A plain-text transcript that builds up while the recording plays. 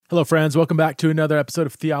Hello, friends. Welcome back to another episode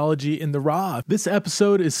of Theology in the Raw. This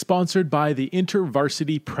episode is sponsored by the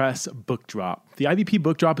InterVarsity Press Book Drop. The IVP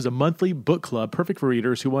Book Drop is a monthly book club perfect for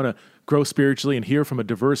readers who want to grow spiritually and hear from a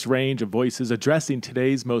diverse range of voices addressing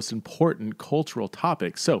today's most important cultural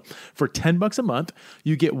topics. So for $10 a month,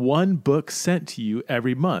 you get one book sent to you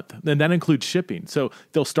every month, and that includes shipping. So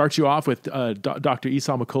they'll start you off with Dr.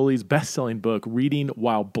 Esau McCaulley's best-selling book, Reading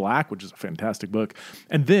While Black, which is a fantastic book.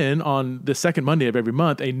 And then on the second Monday of every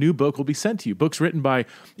month, a new book will be sent to you. Books written by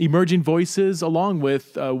emerging voices along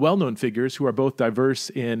with well-known figures who are both diverse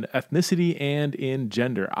in ethnicity and in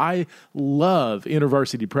gender. I love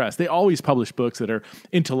InterVarsity Press. They always publish books that are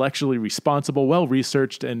intellectually responsible,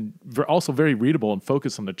 well-researched, and also very readable and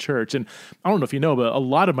focused on the church. And I don't know if you know, but a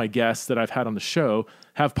lot of my guests that I've had on the show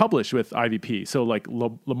have published with IVP. So like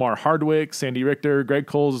Lamar Hardwick, Sandy Richter, Greg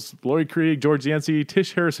Coles, Lori Krieg, George Yancey,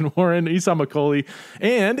 Tish Harrison Warren, Esau McCaulley,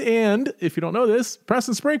 and if you don't know this,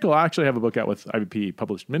 Preston Sprinkle. I actually have a book out with IVP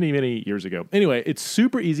published many, many years ago. Anyway, it's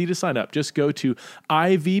super easy to sign up. Just go to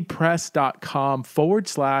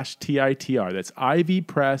ivpress.com/TITR. That's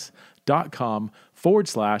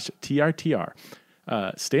ivpress.com/TITR.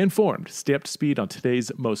 Stay informed, stay up to speed on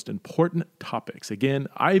today's most important topics. Again,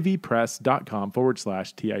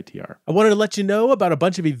 ivpress.com/TITR. I wanted to let you know about a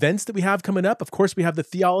bunch of events that we have coming up. Of course, we have the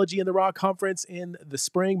Theology in the Raw conference in the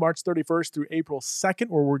spring, March 31st through April 2nd,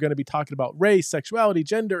 where we're going to be talking about race, sexuality,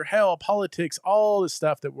 gender, hell, politics, all the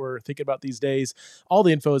stuff that we're thinking about these days. All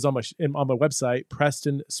the info is on my website,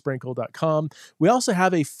 prestonsprinkle.com. We also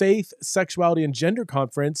have a faith, sexuality, and gender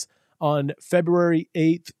conference on February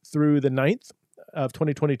 8th through the 9th. Of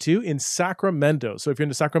 2022 in Sacramento. So if you're in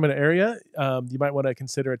the Sacramento area, you might want to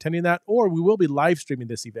consider attending that, or we will be live streaming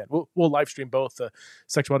this event. We'll live stream both the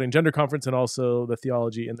Sexuality and Gender Conference and also the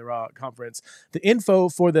Theology in the Raw Conference. The info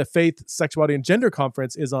for the Faith, Sexuality, and Gender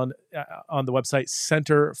Conference is on the website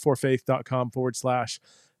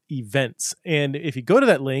centerforfaith.com/events. And if you go to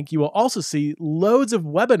that link, you will also see loads of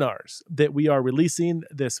webinars that we are releasing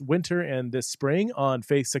this winter and this spring on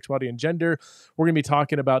faith, sexuality, and gender. We're going to be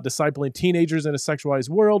talking about discipling teenagers in a sexualized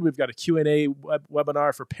world. We've got a Q&A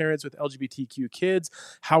webinar for parents with LGBTQ kids,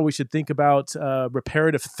 how we should think about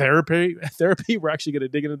reparative therapy. We're actually going to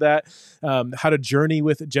dig into that, how to journey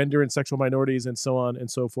with gender and sexual minorities, and so on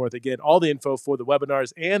and so forth. Again, all the info for the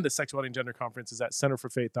webinars and the Sexuality and Gender Conference is at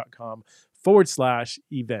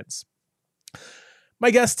centerforfaith.com/events. My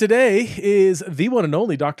guest today is the one and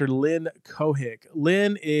only Dr. Lynn Cohick.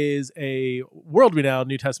 Lynn is a world-renowned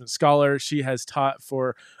New Testament scholar. She has taught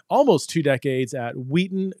for almost 2 decades at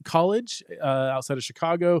Wheaton College outside of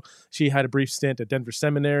Chicago. She had a brief stint at Denver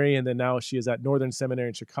Seminary, and then now she is at Northern Seminary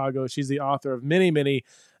in Chicago. She's the author of many, many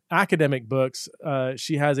academic books.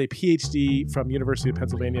 She has a PhD from University of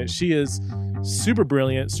Pennsylvania. She is super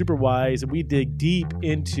brilliant, super wise, and we dig deep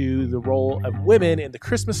into the role of women in the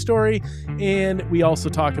Christmas story, and we also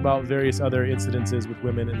talk about various other incidences with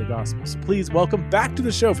women in the gospel. So please welcome back to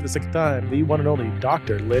the show for the second time, the one and only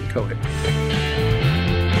Dr. Lynn Cohick.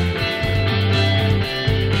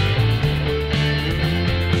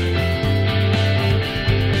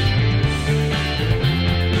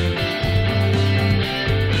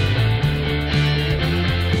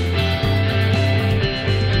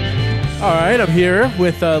 All right, I'm here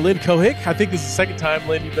with Lynn Cohick. I think this is the second time,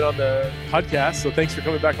 Lynn, you've been on the podcast, so thanks for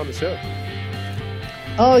coming back on the show.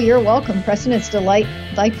 Oh, you're welcome, Preston. It's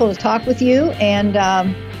delightful to talk with you, and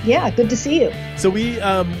good to see you. So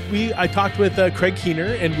I talked with Craig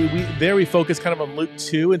Keener, and we focused kind of on Luke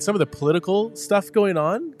 2 and some of the political stuff going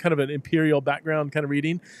on, kind of an imperial background kind of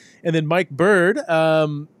reading. And then Mike Bird,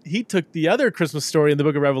 he took the other Christmas story in the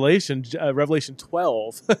book of Revelation, Revelation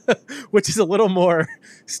 12, which is a little more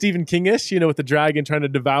Stephen King-ish, with the dragon trying to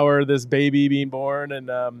devour this baby being born.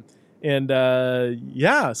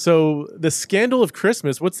 So the scandal of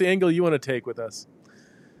Christmas, what's the angle you want to take with us?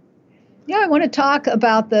 Yeah, I want to talk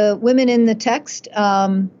about the women in the text,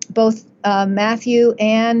 both Matthew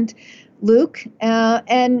and Luke.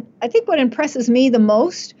 And I think what impresses me the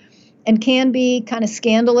most and can be kind of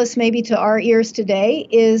scandalous maybe to our ears today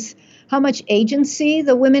is how much agency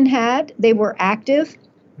the women had. They were active.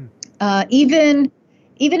 Even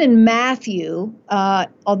in Matthew,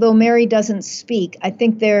 although Mary doesn't speak, I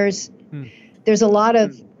think there's a lot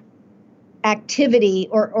of activity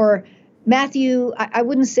or Matthew, I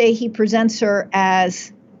wouldn't say he presents her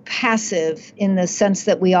as passive in the sense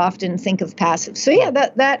that we often think of passive. So yeah,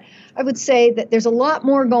 that I would say that there's a lot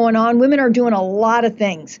more going on. Women are doing a lot of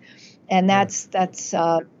things. And that's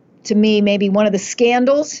to me, maybe one of the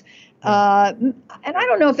scandals. And I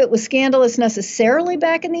don't know if it was scandalous necessarily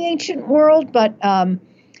back in the ancient world, but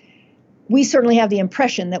we certainly have the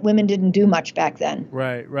impression that women didn't do much back then.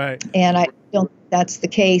 Right, right. And I don't think that's the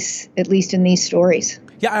case, at least in these stories.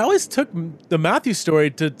 Yeah, I always took the Matthew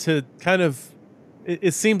story to kind of,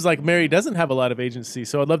 it seems like Mary doesn't have a lot of agency.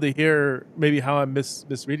 So I'd love to hear maybe how I'm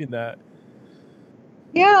misreading that.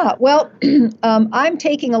 Yeah, well, I'm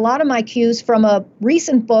taking a lot of my cues from a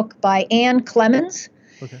recent book by Anne Clemens.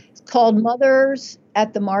 Okay. It's called Mothers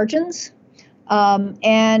at the Margins.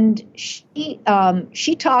 And she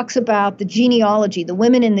talks about the genealogy, the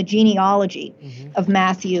women in the genealogy of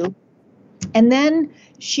Matthew. And then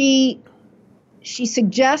she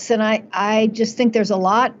suggests, and I just think there's a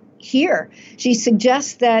lot here. She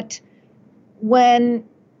suggests that when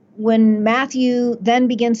Matthew then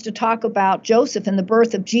begins to talk about Joseph and the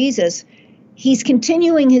birth of Jesus, he's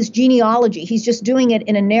continuing his genealogy. He's just doing it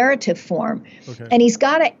in a narrative form. Okay. And he's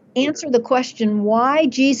got to answer the question why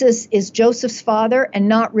Jesus is Joseph's father and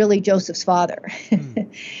not really Joseph's father. Okay.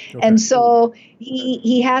 And so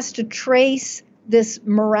he has to trace this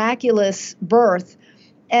miraculous birth.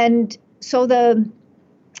 And so the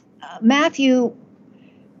Matthew,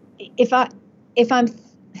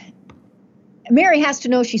 Mary has to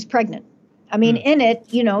know she's pregnant. I mean, in it,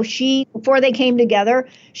 before they came together,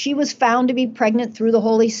 she was found to be pregnant through the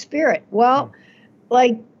Holy Spirit. Well,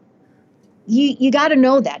 you got to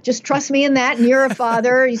know that. Just trust me in that. And you're a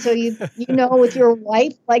father, so you know with your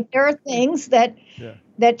wife, like there are things that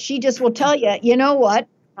she just will tell you. You know what?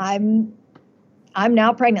 I'm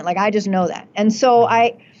now pregnant. Like I just know that. And so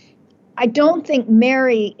I don't think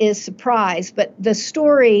Mary is surprised, but the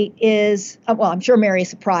story is, well, I'm sure Mary is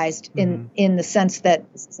surprised in the sense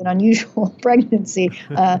that this is an unusual pregnancy,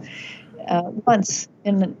 once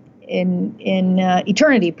in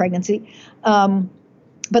eternity pregnancy.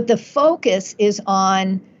 But the focus is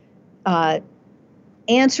on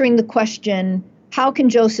answering the question, how can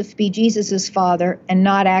Joseph be Jesus's father and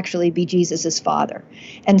not actually be Jesus's father?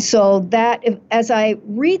 And so that, as I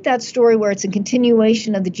read that story where it's a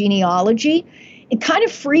continuation of the genealogy, it kind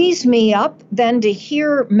of frees me up then to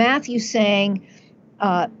hear Matthew saying,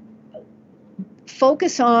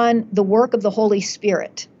 focus on the work of the Holy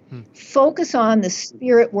Spirit. Focus on the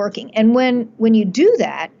Spirit working. And when you do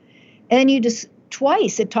that, and you just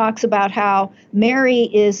twice it talks about how Mary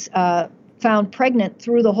is found pregnant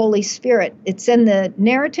through the Holy Spirit. It's in the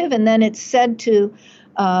narrative, and then it's said to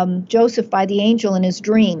Joseph by the angel in his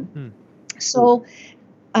dream. So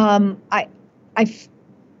to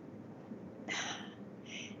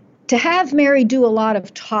have Mary do a lot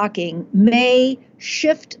of talking may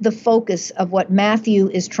shift the focus of what Matthew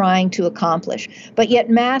is trying to accomplish. But yet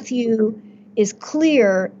Matthew is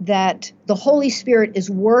clear that the Holy Spirit is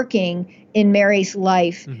working in Mary's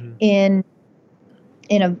life in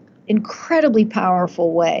a incredibly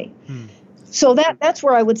powerful way. So that's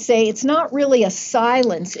where I would say it's not really a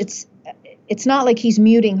silence. It's not like he's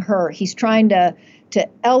muting her. He's trying to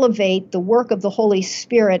elevate the work of the Holy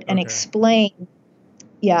Spirit and explain,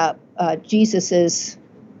 Jesus's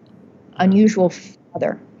unusual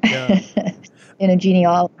father in a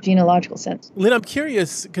genealogical sense. Lynn, I'm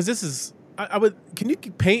curious because this is. Can you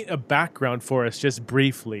paint a background for us just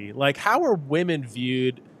briefly? Like, how are women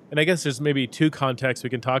viewed? And I guess there's maybe two contexts we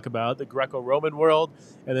can talk about, the Greco-Roman world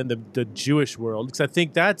and then the Jewish world. Because I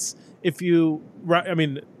think that's, I guess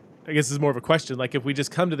this is more of a question. Like if we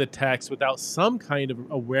just come to the text without some kind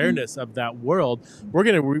of awareness of that world, we're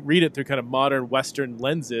going to read it through kind of modern Western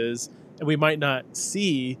lenses, and we might not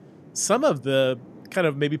see some of the kind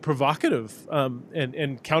of maybe provocative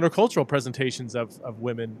and countercultural presentations of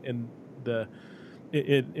women in the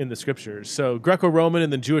scriptures. So Greco-Roman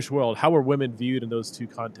and the Jewish world, how are women viewed in those two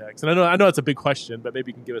contexts? And I know it's a big question, but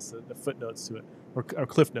maybe you can give us the footnotes to it or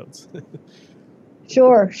cliff notes.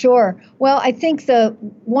 Sure. Well, I think the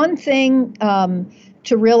one thing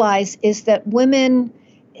to realize is that women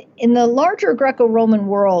in the larger Greco-Roman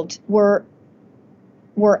world were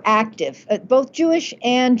active. Both Jewish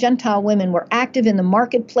and Gentile women were active in the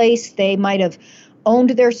marketplace. They might have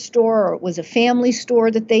owned their store, or it was a family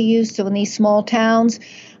store that they used. So in these small towns,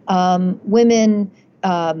 women,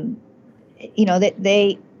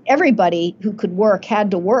 everybody who could work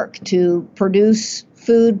had to work to produce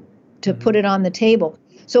food to put it on the table.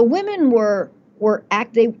 So women were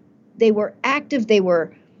active. They were active. They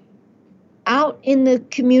were out in the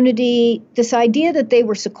community. This idea that they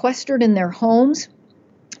were sequestered in their homes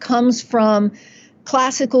comes from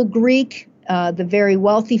classical Greek, the very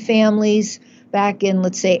wealthy families back in,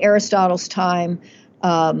 let's say, Aristotle's time,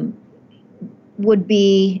 would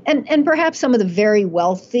be, and perhaps some of the very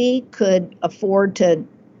wealthy could afford to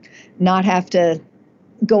not have to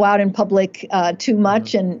go out in public too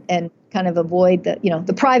much and kind of avoid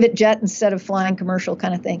the private jet instead of flying commercial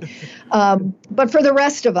kind of thing. But for the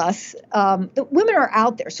rest of us, the women are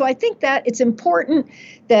out there. So I think that it's important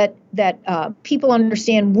that people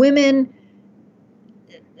understand women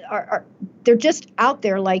they're just out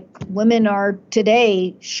there like women are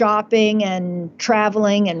today, shopping and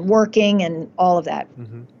traveling and working and all of that.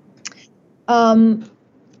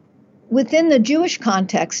 Within the Jewish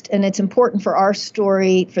context, and it's important for our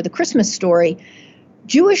story, for the Christmas story,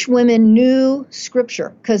 Jewish women knew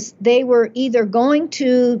scripture because they were either going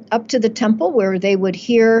up to the temple where they would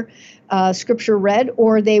hear scripture read,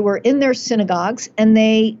 or they were in their synagogues, and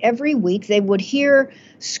every week they would hear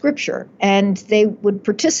scripture, and they would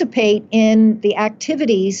participate in the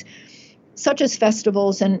activities such as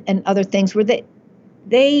festivals and other things where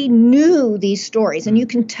they knew these stories. And you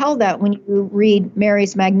can tell that when you read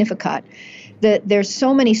Mary's Magnificat, that there's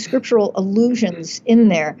so many scriptural allusions in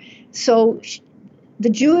there. So the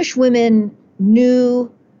Jewish women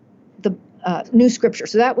knew new scripture.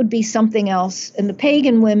 So that would be something else. And the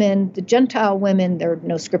pagan women, the Gentile women, there's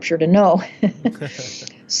no scripture to know.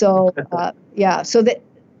 So, so that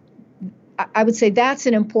I would say that's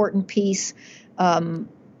an important piece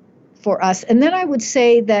for us. And then I would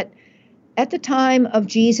say that at the time of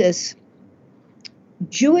Jesus,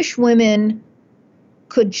 Jewish women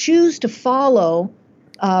could choose to follow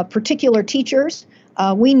particular teachers.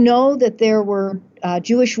 We know that there were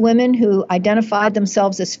Jewish women who identified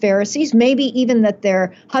themselves as Pharisees, maybe even that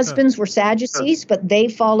their husbands were Sadducees, but they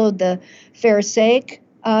followed the Pharisaic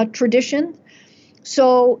tradition.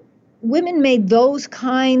 So women made those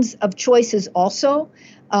kinds of choices also.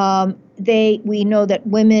 We know that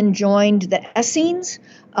women joined the Essenes,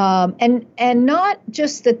 and not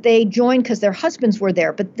just that they joined because their husbands were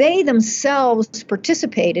there, but they themselves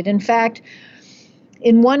participated. In fact,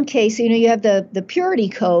 in one case, you have the purity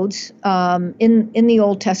codes in the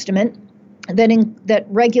Old Testament that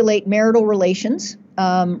regulate marital relations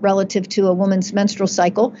relative to a woman's menstrual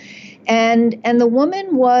cycle, and the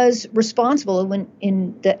woman was responsible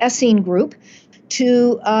in the Essene group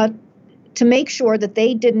to make sure that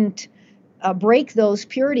they didn't break those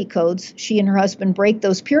purity codes. She and her husband break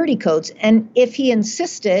those purity codes, and if he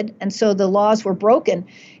insisted, and so the laws were broken,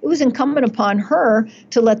 it was incumbent upon her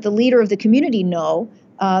to let the leader of the community know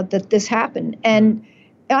that this happened. And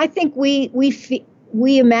I think we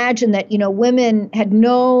imagine that women had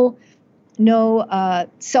no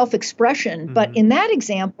self-expression, but in that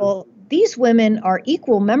example, these women are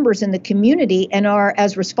equal members in the community and are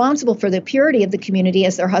as responsible for the purity of the community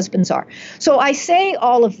as their husbands are. So I say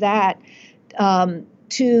all of that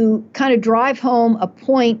to kind of drive home a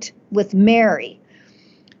point with Mary.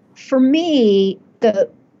 For me,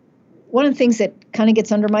 one of the things that kind of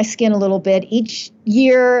gets under my skin a little bit each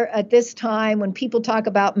year at this time when people talk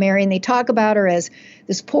about Mary, and they talk about her as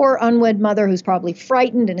this poor unwed mother who's probably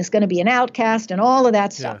frightened and is going to be an outcast and all of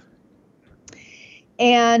that stuff.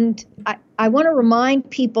 And I want to remind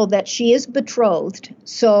people that she is betrothed.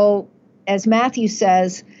 So as Matthew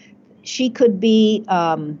says, she could be,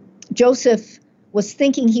 Joseph was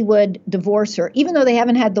thinking he would divorce her, even though they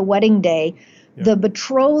haven't had the wedding day. The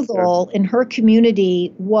betrothal in her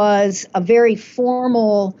community was a very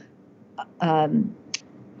formal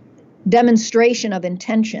demonstration of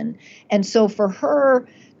intention. And so for her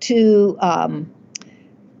to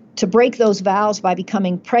break those vows by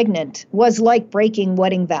becoming pregnant was like breaking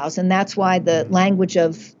wedding vows. And that's why the language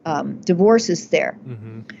of divorce is there.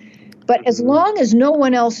 But as long as no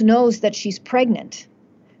one else knows that she's pregnant,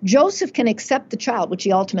 Joseph can accept the child, which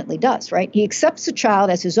he ultimately does, right? He accepts the child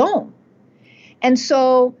as his own. And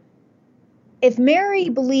so if Mary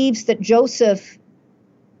believes that Joseph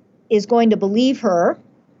is going to believe her,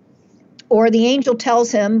 or the angel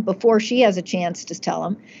tells him before she has a chance to tell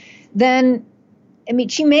him, then,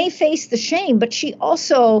 she may face the shame, but she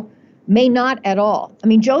also may not at all.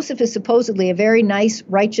 Joseph is supposedly a very nice,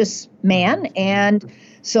 righteous man, and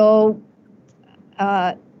so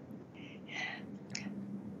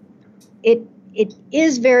it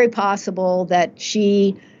is very possible that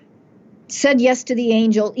she said yes to the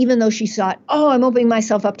angel, even though she thought, I'm opening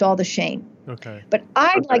myself up to all the shame. Okay. But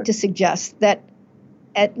I'd like to suggest that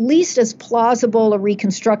at least as plausible a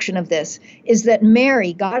reconstruction of this is that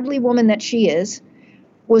Mary, godly woman that she is,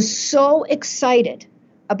 was so excited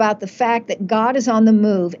about the fact that God is on the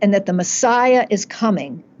move and that the Messiah is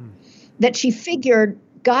coming that she figured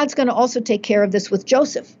God's going to also take care of this with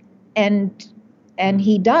Joseph. And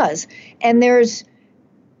he does. And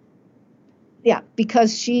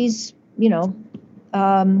because she's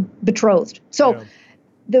betrothed. So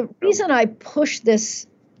the reason I push this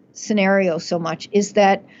scenario so much is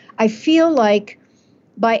that I feel like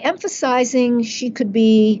by emphasizing she could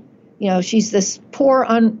be she's this poor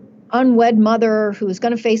unwed mother who is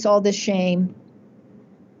going to face all this shame.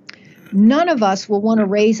 None of us will want to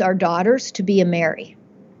raise our daughters to be a Mary.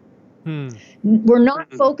 We're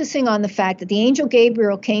not focusing on the fact that the angel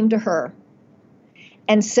Gabriel came to her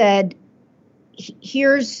and said,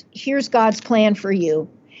 here's God's plan for you.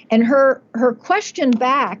 And her question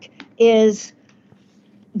back is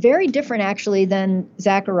very different, actually, than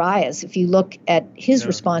Zacharias. If you look at his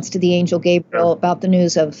response to the angel Gabriel about the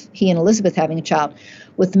news of he and Elizabeth having a child.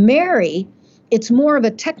 With Mary, it's more of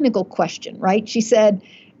a technical question, right? She said,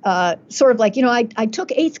 sort of like, I took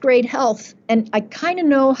 8th grade health and I kind of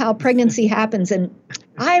know how pregnancy happens. And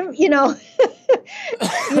I'm,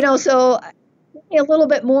 so a little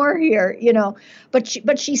bit more here,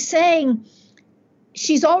 but she's saying,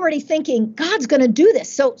 she's already thinking God's going to do this.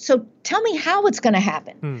 So tell me how it's going to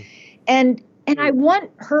happen. And I want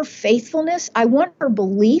her faithfulness. I want her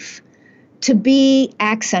belief to be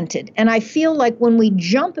accented. And I feel like when we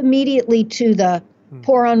jump immediately to the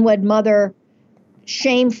poor unwed mother,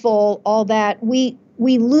 shameful, all that, we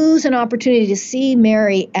lose an opportunity to see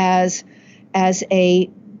Mary as a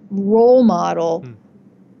role model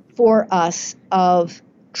for us of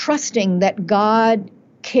trusting that God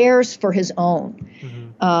cares for his own.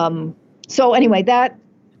 So anyway, that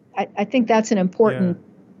I think that's an important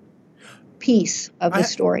piece of the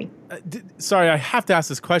story. Sorry, I have to ask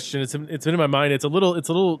this question. It's been in my mind. It's a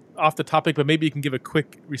little off the topic, but maybe you can give a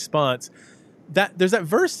quick response. That there's that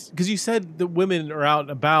verse, because you said the women are out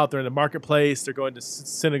and about, they're in the marketplace, they're going to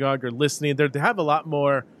synagogue or listening. They have a lot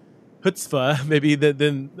more chutzpah maybe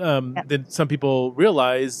than some people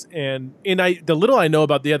realize. And the little I know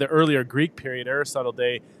about the earlier Greek period, Aristotle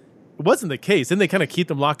day, it wasn't the case. Then they kind of keep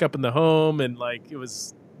them locked up in the home, and it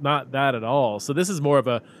was not that at all. So this is more of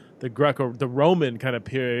the Roman kind of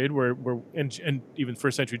period where and even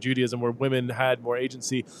first century Judaism, where women had more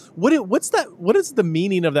agency. What is the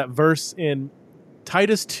meaning of that verse in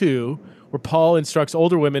Titus 2, where Paul instructs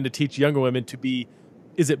older women to teach younger women to be,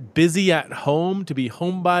 is it busy at home, to be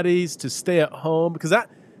homebodies, to stay at home? Because I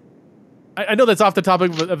know that's off the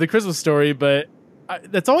topic of the Christmas story, but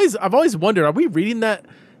I've always wondered, are we reading that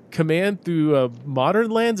command through a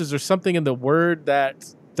modern lens? Is there something in the word that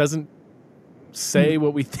doesn't say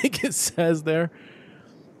what we think it says there?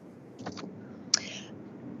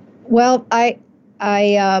 Well,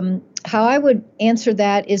 how I would answer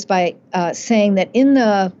that is by saying that in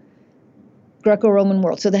the Greco-Roman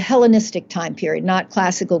world, so the Hellenistic time period, not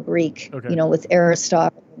classical Greek, with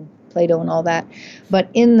Aristotle and Plato and all that, but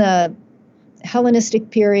in the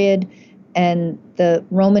Hellenistic period and the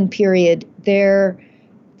Roman period, there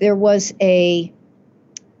was an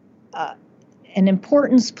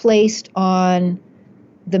importance placed on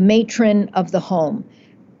the matron of the home,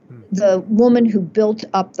 the woman who built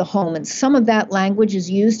up the home, and some of that language is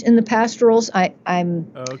used in the pastorals. I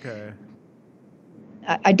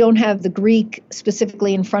don't have the Greek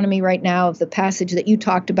specifically in front of me right now of the passage that you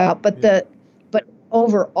talked about, but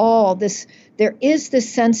overall, there is this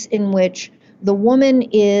sense in which the woman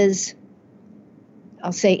is,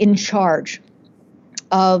 I'll say, in charge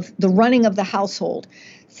of the running of the household.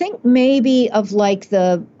 Think maybe of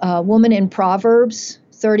the woman in Proverbs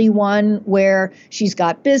 31, where she's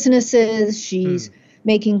got businesses, she's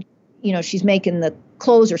making the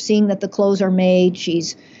clothes or seeing that the clothes are made. She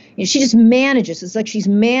just manages. It's like she's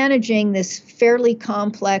managing this fairly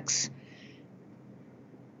complex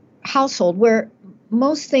household where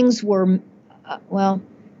most things were,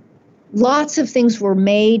 lots of things were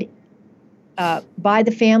made by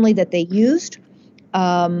the family that they used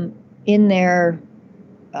in their.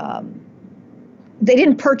 They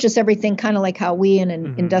didn't purchase everything, kind of like how we in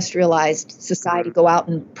an industrialized society go out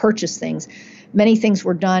and purchase things. Many things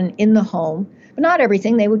were done in the home, but not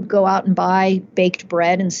everything. They would go out and buy baked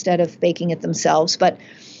bread instead of baking it themselves. But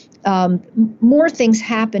more things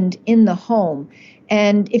happened in the home.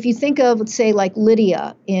 And if you think of, let's say, like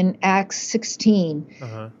Lydia in Acts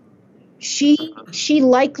 16, she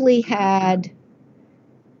likely had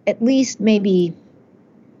at least maybe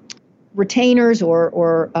retainers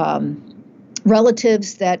or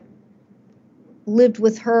relatives that lived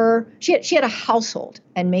with her. She had a household,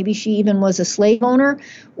 and maybe she even was a slave owner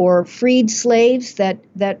or freed slaves that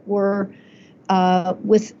were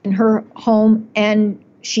within her home, and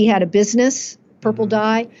she had a business, purple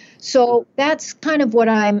dye. So that's kind of what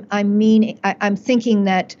I'm thinking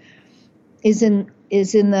that is in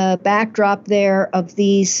the backdrop there of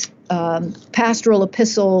these pastoral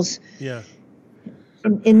epistles. Yeah.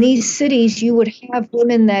 In these cities, you would have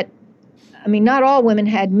women that, not all women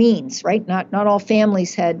had means, right? Not all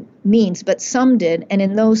families had means, but some did. And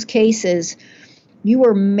in those cases, you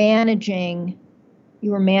were managing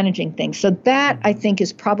You were managing things. So that I think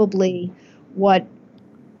is probably what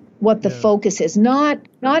the focus is. Not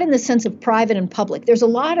in the sense of private and public. There's a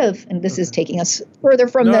lot of, and this is taking us further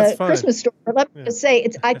from the Christmas story, but let me just say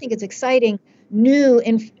I think it's exciting, new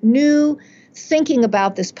thinking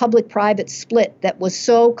about this public-private split that was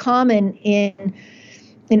so common in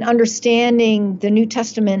understanding the New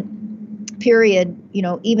Testament period,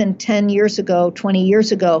 even 10 years ago, 20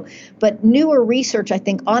 years ago. But newer research, I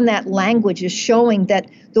think, on that language is showing that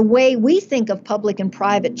the way we think of public and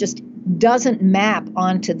private just doesn't map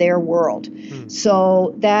onto their world.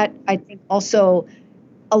 So that, I think, also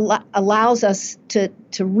allows us to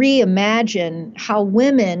reimagine how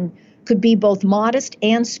women could be both modest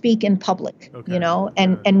and speak in public,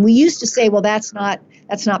 and we used to say, well, that's not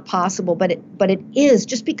possible, but it is,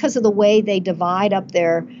 just because of the way they divide up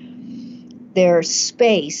their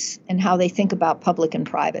space and how they think about public and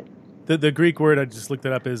private. The Greek word, I just looked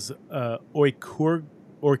it up, is oikurgos.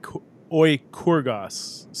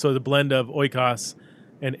 So the blend of oikos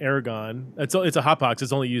and ergon. It's a hot box.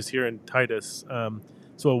 It's only used here in Titus.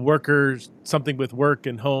 So a worker, something with work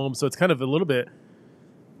and home. So it's kind of a little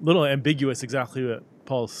ambiguous exactly what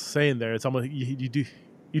Paul's saying there. It's almost you do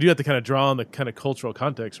have to kind of draw on the kind of cultural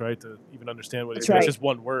context, right, to even understand what it is. It's just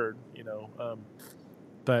one word,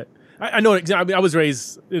 But I know. I mean, I was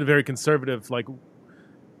raised in a very conservative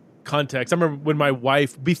context. I remember when my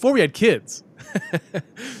wife, before we had kids,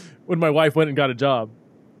 when my wife went and got a job,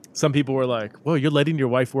 some people were like, "Whoa, you're letting your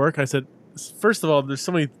wife work?" I said, first of all, there's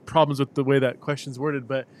so many problems with the way that question's worded,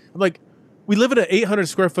 but I'm like, we live in an 800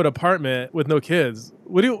 square foot apartment with no kids.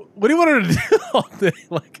 What do you want her to do all day?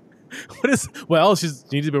 She needs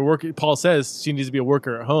to be a worker. Paul says she needs to be a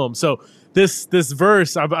worker at home. So this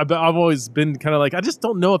verse, I've always been kind of like, I just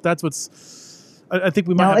don't know if that's what's. I think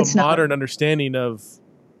we might have a modern understanding of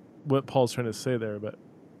what Paul's trying to say there, but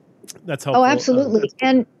that's helpful. Oh, absolutely,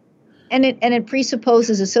 and it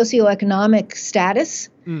presupposes a socioeconomic status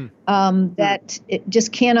that it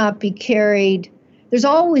just cannot be carried. There's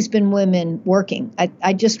always been women working.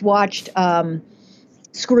 I just watched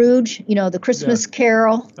Scrooge, the Christmas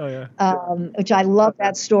Carol, which I love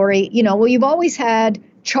that story. Well, you've always had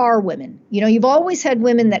charwomen. You've always had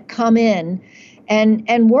women that come in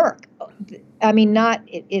and work. I mean, not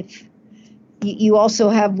if you also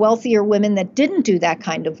have wealthier women that didn't do that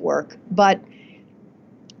kind of work, but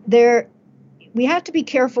we have to be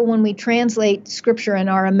careful when we translate scripture and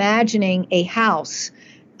are imagining a house,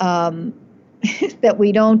 that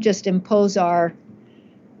we don't just impose our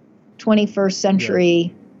 21st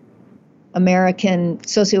century American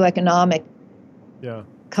socioeconomic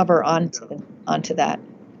cover onto that.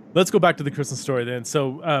 Let's go back to the Christmas story then.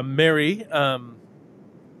 So Mary,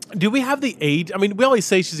 do we have the age? I mean, we always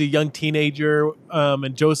say she's a young teenager,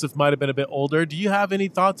 and Joseph might have been a bit older. Do you have any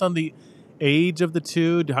thoughts on the age of the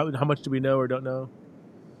two? How much do we know or don't know?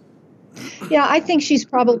 Yeah, I think she's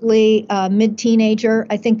probably mid-teenager.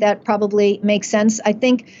 I think that probably makes sense. I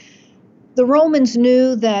think the Romans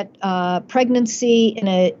knew that pregnancy in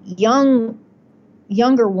a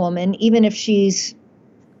younger woman, even if she's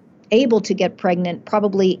able to get pregnant,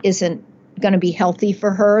 probably isn't going to be healthy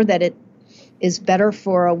for her, that it is better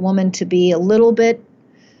for a woman to be a little bit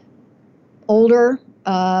older,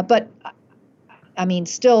 but I mean,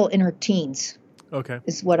 still in her teens. Okay.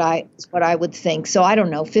 Is what I would think. So I don't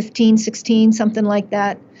know, 15, 16, something like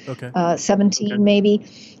that. Okay. 17 maybe.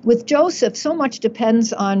 With Joseph, so much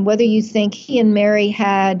depends on whether you think he and Mary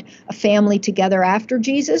had a family together after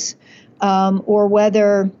Jesus, or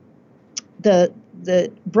whether the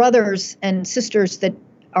brothers and sisters that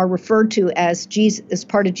are referred to as Jesus, as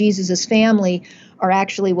part of Jesus's family, are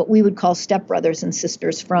actually what we would call stepbrothers and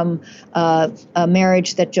sisters from a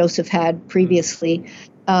marriage that Joseph had previously.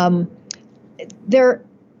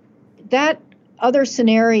 That other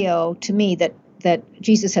scenario, to me, that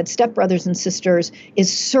Jesus had stepbrothers and sisters,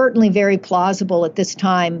 is certainly very plausible at this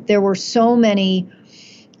time. There were so many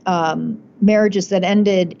marriages that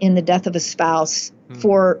ended in the death of a spouse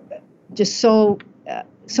for just so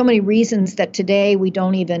many reasons that today we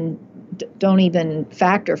don't even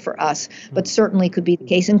factor for us, but certainly could be the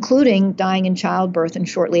case, including dying in childbirth and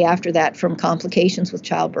shortly after that from complications with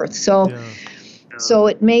childbirth. So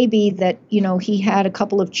it may be that, he had a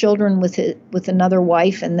couple of children with another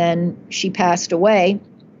wife, and then she passed away.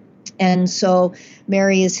 And so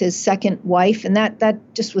Mary is his second wife, and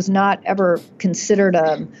that just was not ever considered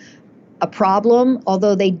a problem,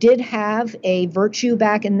 although they did have a virtue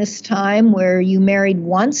back in this time where you married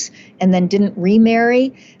once and then didn't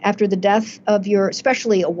remarry after the death of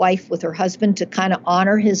especially a wife with her husband, to kind of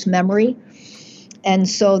honor his memory. And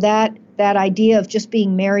so that idea of just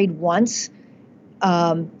being married once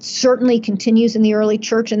certainly continues in the early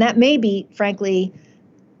church, and that may be, frankly,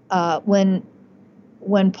 when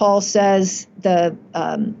Paul says the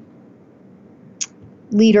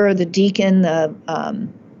leader, the deacon, the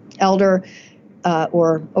elder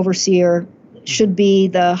or overseer should be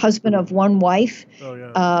the husband of one wife. Oh,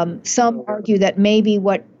 yeah. Some argue that maybe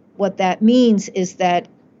what that means is that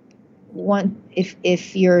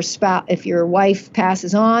if your wife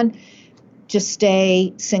passes on, just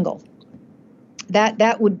stay single.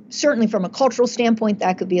 That would certainly, from a cultural standpoint,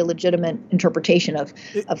 that could be a legitimate interpretation of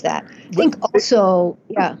that. I think also,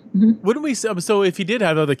 yeah. Mm-hmm. Wouldn't we? So if he did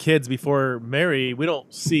have other kids before Mary, we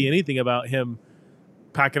don't see anything about him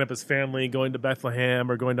packing up his family, going to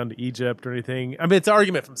Bethlehem or going down to Egypt or anything. I mean, it's an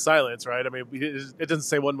argument from silence, right? I mean, it doesn't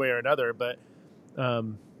say one way or another, but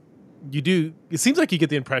you do. It seems like you get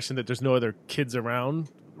the impression that there's no other kids around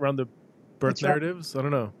the birth That's right. narratives. I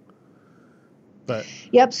don't know. But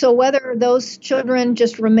yep. So whether those children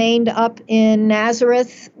just remained up in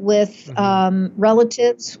Nazareth with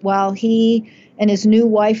relatives while he and his new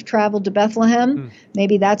wife traveled to Bethlehem,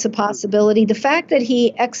 maybe that's a possibility. The fact that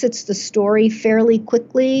he exits the story fairly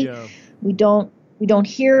quickly, we don't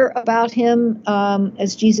hear about him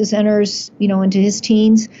as Jesus enters, into his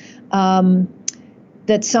teens.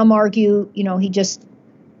 That some argue, he just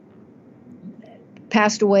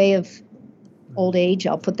passed away of old age.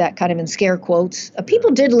 I'll put that kind of in scare quotes.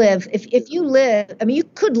 People did live. If you live, I mean, you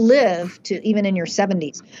could live to even in your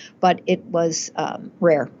 70s, but it was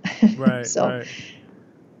rare. Right. So right.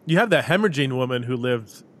 You have that hemorrhaging woman who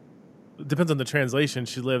lived. Depends on the translation.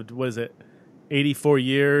 She lived. What is it? 84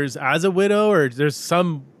 years as a widow, or there's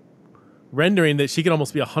some rendering that she could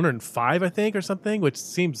almost be 105, I think, or something, which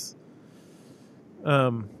seems.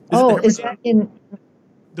 Is that in?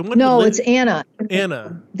 The one No, it's Anna.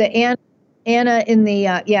 Anna. Anna in the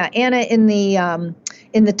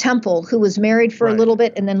in the temple, who was married for a little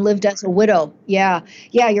bit and then lived as a widow. Yeah,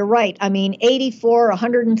 you're right. I mean, 84,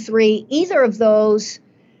 103, either of those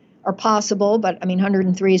are possible, but I mean,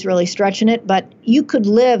 103 is really stretching it. But you could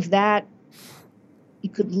live that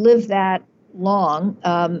long,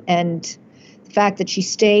 and the fact that she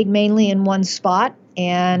stayed mainly in one spot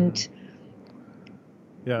and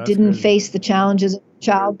didn't face the challenges of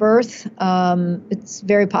childbirth. It's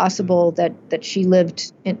very possible that she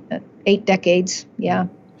lived in 8 decades. Yeah.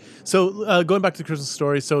 So going back to the Christmas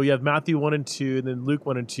story, so you have Matthew 1 and 2, and then Luke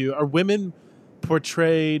 1 and 2. Are women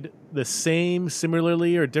portrayed the same,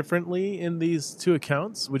 similarly, or differently in these two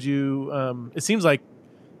accounts? Would you? It seems like,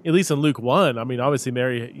 at least in Luke 1, I mean, obviously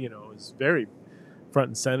Mary, is very front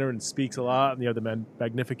and center and speaks a lot, and you have the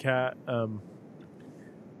Magnificat.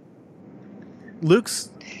 Luke's.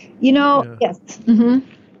 Yes. Mm-hmm.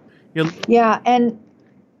 Yeah, and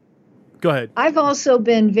go ahead. I've also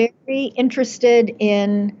been very interested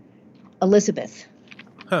in Elizabeth.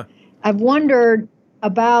 Huh. I've wondered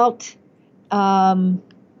about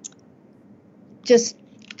just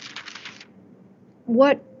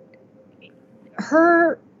what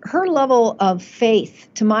her level of faith,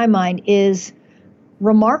 to my mind, is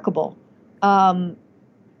remarkable.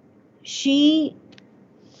 She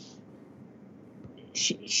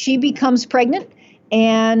becomes pregnant,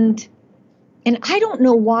 and I don't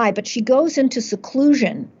know why, but she goes into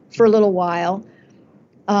seclusion for a little while.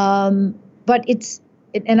 But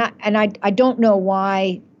I don't know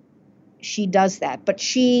why she does that. But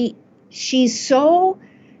she's so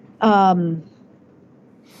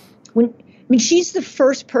she's the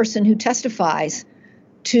first person who testifies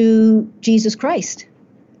to Jesus Christ.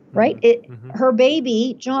 Right? Her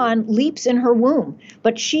baby, John, leaps in her womb,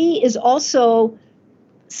 but she is also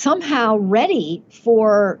somehow ready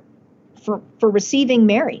for receiving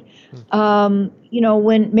Mary.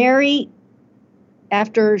 When Mary,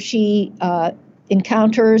 after she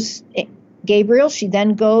encounters Gabriel, she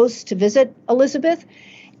then goes to visit Elizabeth,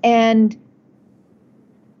 and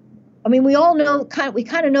I mean, we all know we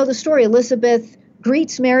kind of know the story. Elizabeth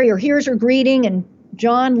greets Mary, or hears her greeting, and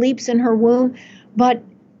John leaps in her womb, but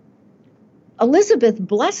Elizabeth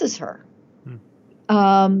blesses her.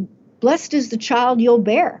 Blessed is the child you'll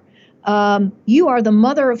bear. You are the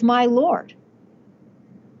mother of my Lord.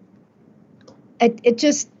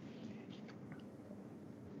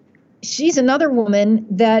 She's another woman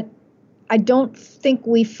that I don't think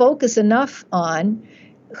we focus enough on,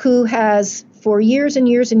 who has for years and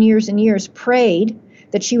years and years and years prayed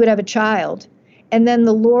that she would have a child. And then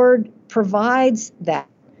the Lord provides that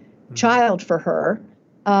child for her.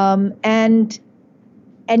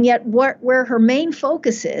 And yet where her main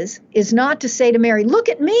focus is not to say to Mary, look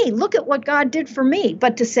at me, look at what God did for me,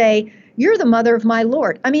 but to say, you're the mother of my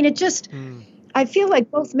Lord. I mean, I feel like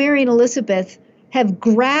both Mary and Elizabeth have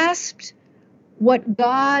grasped what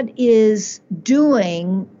God is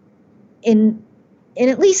doing in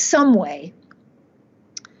at least some way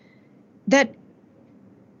that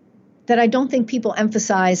I don't think people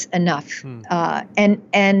emphasize enough.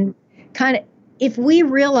 And kind of, if we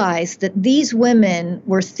realize that these women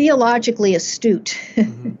were theologically astute,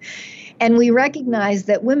 and we recognize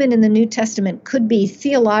that women in the New Testament could be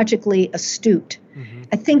theologically astute,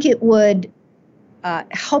 I think it would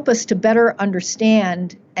help us to better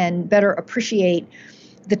understand and better appreciate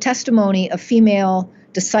the testimony of female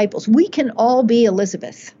disciples. We can all be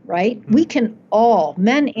Elizabeth, right? We can all,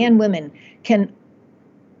 men and women, can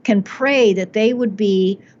pray that they would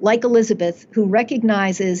be like Elizabeth, who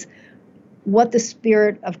recognizes what the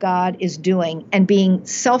Spirit of God is doing and being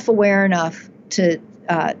self-aware enough to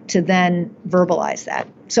then verbalize that.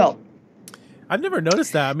 So I've never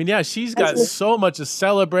noticed that. I mean, yeah, she's got so much to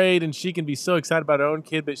celebrate, and she can be so excited about her own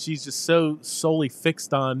kid, but she's just so solely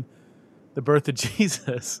fixed on the birth of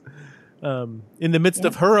Jesus in the midst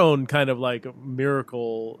of her own kind of like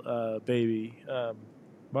miracle baby.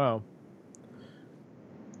 Wow.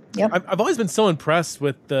 Yep. I've always been so impressed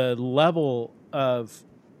with the level of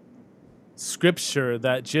scripture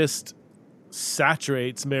that just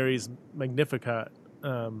saturates Mary's Magnificat.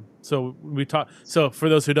 So for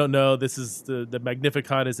those who don't know, this is the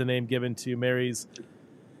Magnificat is the name given to Mary's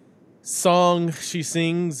song she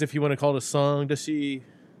sings, if you want to call it a song. Does she?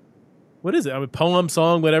 What is it? I mean, poem,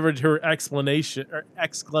 song, whatever. Her exclamation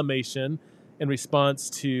in response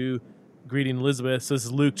to greeting Elizabeth. So this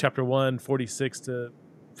is Luke chapter 1, 46 to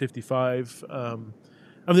 55. I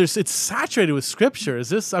mean, it's saturated with scripture. Is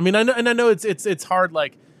this? I mean, I know it's hard.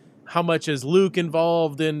 Like, how much is Luke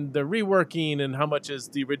involved in the reworking, and how much is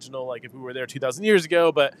the original? Like, if we were there 2,000 years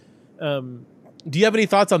ago. But do you have any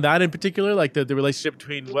thoughts on that in particular? Like the relationship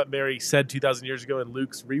between what Mary said 2,000 years ago and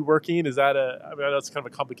Luke's reworking? Is that I mean, I know it's kind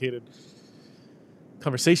of a complicated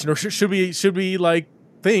conversation, or should we like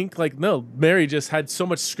think like, no, Mary just had so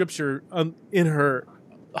much scripture in her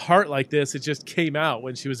heart like this, it just came out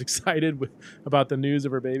when she was excited about the news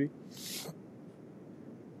of her baby?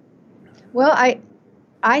 Well,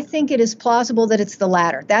 I think it is plausible that it's the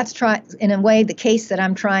latter. That's in a way the case that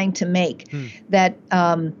I'm trying to make, that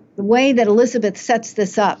the way that Elizabeth sets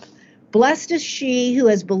this up. Blessed is she who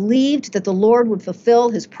has believed that the Lord would fulfill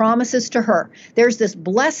his promises to her. There's this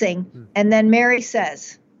blessing, and then Mary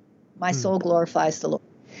says, my soul glorifies the Lord.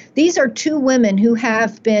 These are two women who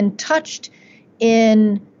have been touched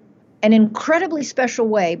in an incredibly special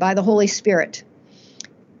way by the Holy Spirit.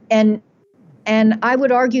 And I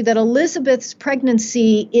would argue that Elizabeth's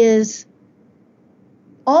pregnancy is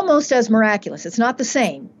almost as miraculous. It's not the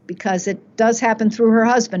same because it does happen through her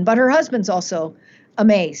husband, but her husband's also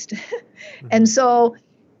amazed. And so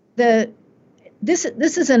this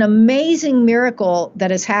is an amazing miracle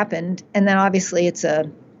that has happened. And then obviously it's a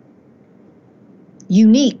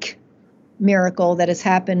unique miracle that has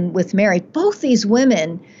happened with Mary. Both these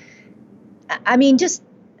women, I mean, just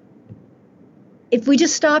if we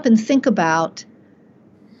just stop and think about,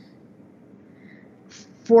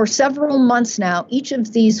 for several months now, each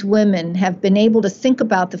of these women have been able to think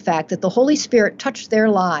about the fact that the Holy Spirit touched their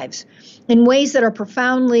lives in ways that are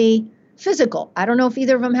profoundly physical. I don't know if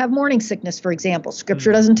either of them have morning sickness, for example.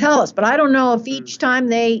 Scripture doesn't tell us, but I don't know if each time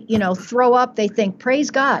they, throw up, they think,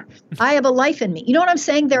 praise God, I have a life in me. You know what I'm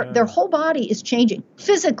saying? Their whole body is changing.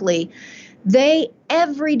 Physically, they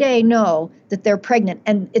every day know that they're pregnant,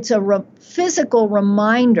 and it's a physical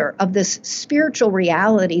reminder of this spiritual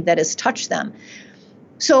reality that has touched them.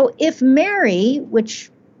 So if Mary,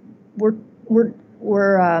 which we're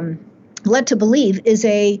led to believe is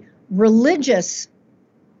a religiously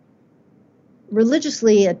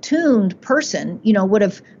attuned person, would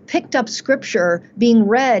have picked up scripture being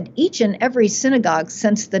read each and every synagogue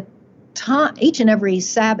since each and every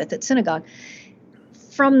Sabbath at synagogue,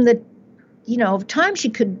 from the time she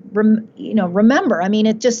could remember. I mean,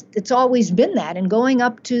 it's always been that, and going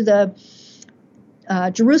up to the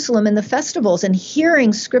Jerusalem in the festivals and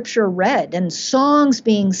hearing scripture read and songs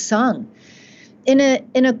being sung in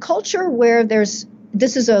a culture where this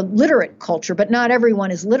is a literate culture, but not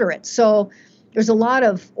everyone is literate. So there's a lot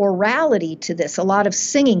of orality to this, a lot of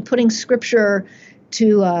singing, putting scripture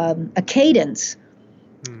to a cadence.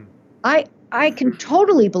 I can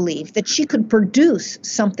totally believe that she could produce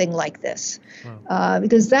something like this,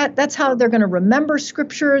 because that's how they're going to remember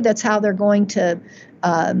scripture. That's how they're going to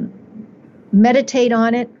meditate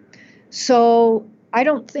on it. So I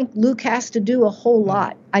don't think Luke has to do a whole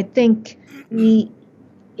lot. I think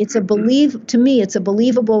it's a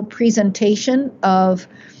believable presentation of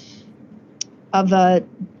a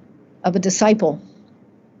disciple.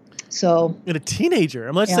 So, and a teenager.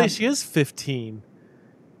 And let's say she is 15.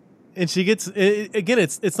 And she gets, again,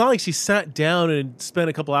 it's not like she sat down and spent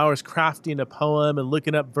a couple hours crafting a poem and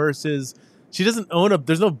looking up verses. She doesn't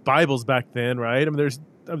there's no Bibles back then, right? I mean,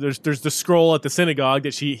 there's the scroll at the synagogue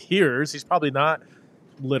that she hears. She's probably not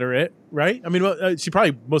literate, right? I mean, she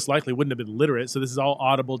probably most likely wouldn't have been literate. So this is all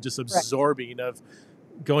audible, just absorbing of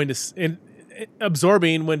going to, and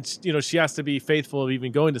absorbing when, she has to be faithful of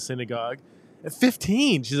even going to synagogue. At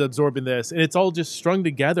 15, she's absorbing this, and it's all just strung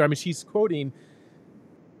together. I mean, she's quoting,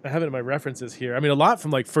 I have it in my references here. I mean, a lot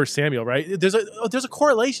from like 1 Samuel, right? There's a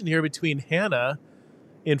correlation here between Hannah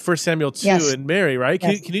in 1 Samuel 2 and Mary, right?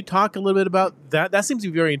 Can you talk a little bit about that? That seems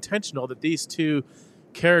to be very intentional, that these two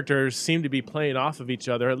characters seem to be playing off of each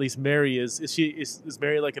other. At least Mary is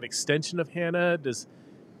Mary like an extension of Hannah?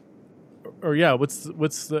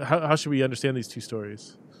 How should we understand these two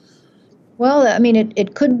stories? Well, I mean,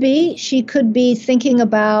 it could be, she could be thinking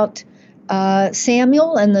about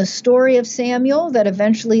Samuel and the story of Samuel that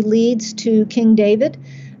eventually leads to King David.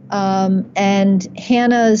 And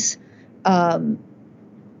Hannah's, part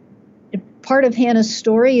of Hannah's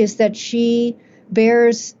story is that she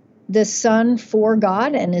bears this son for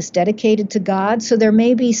God and is dedicated to God. So there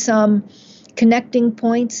may be some connecting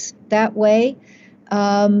points that way.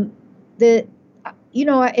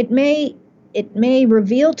 It may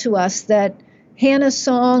reveal to us that Hannah's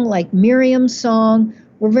song, like Miriam's song,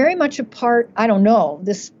 were very much a part, I don't know,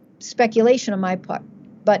 this speculation on my part,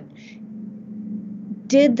 but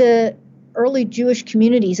did the early Jewish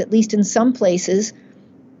communities, at least in some places,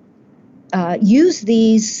 use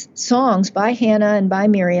these songs by Hannah and by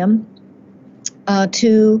Miriam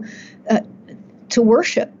to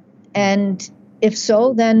worship? And if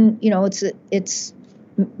so, then it's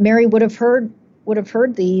Mary would have heard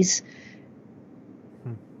these.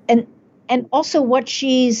 And also what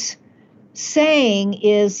she's saying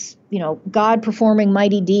is, God performing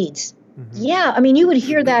mighty deeds. Mm-hmm. Yeah, I mean, you would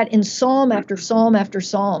hear that in psalm after psalm after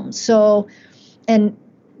psalm. So, and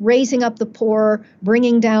raising up the poor,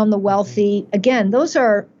 bringing down the wealthy. Again, those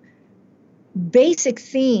are basic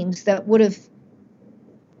themes that would have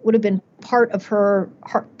been part of her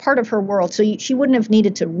world. So she wouldn't have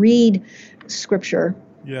needed to read scripture.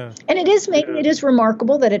 Yeah. And it is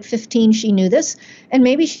remarkable that at 15 she knew this, and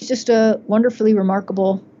maybe she's just a wonderfully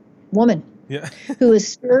remarkable woman. Yeah. Who is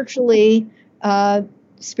spiritually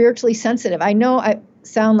sensitive. I know I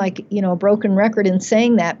sound like, a broken record in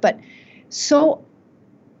saying that, but so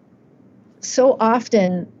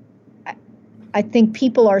often I think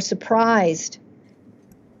people are surprised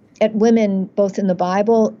at women, both in the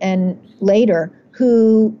Bible and later,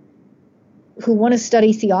 who want to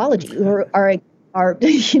study theology, who are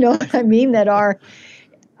you know what I mean, that are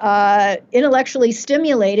intellectually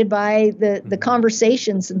stimulated by the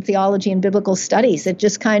conversations in theology and biblical studies. It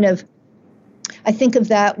just kind of, I think of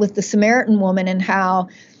that with the Samaritan woman and how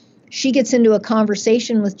she gets into a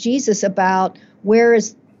conversation with Jesus about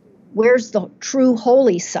where's the true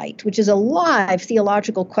holy site, which is a live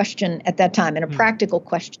theological question at that time and a practical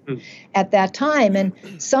question at that time. And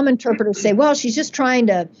some interpreters say, well, she's just trying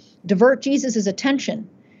to divert Jesus's attention.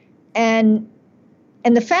 And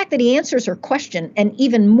the fact that he answers her question, and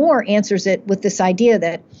even more answers it with this idea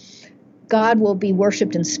that God will be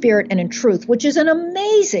worshiped in spirit and in truth, which is an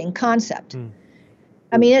amazing concept.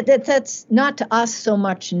 I mean, that's not to us so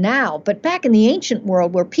much now, but back in the ancient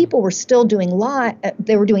world where people were still doing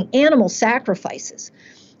they were doing animal sacrifices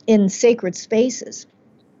in sacred spaces.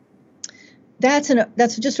 That's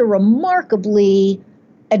just a remarkably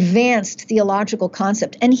advanced theological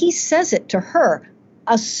concept. And he says it to her,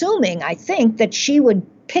 assuming, I think, that she would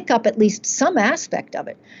pick up at least some aspect of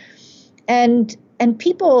it. And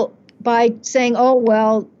people, by saying, oh,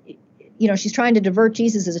 well, she's trying to divert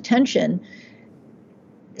Jesus's attention,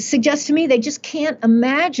 suggests to me they just can't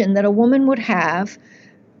imagine that a woman would have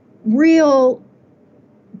real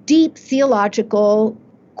deep theological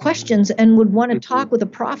questions and would want to talk with a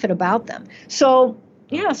prophet about them. So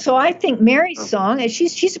I think Mary's song,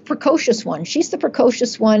 she's a precocious one. She's the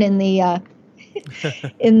precocious one in the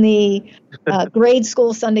grade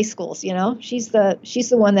school, Sunday schools. She's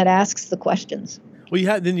the one that asks the questions.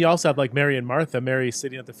 Well, then you also have like Mary and Martha. Mary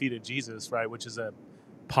sitting at the feet of Jesus, right, which is a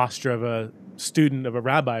posture of a student of a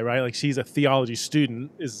rabbi, right? Like she's a theology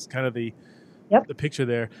student is kind of the picture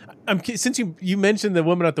there. Since you mentioned the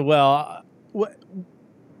woman at the well,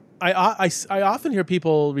 I often hear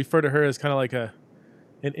people refer to her as kind of like an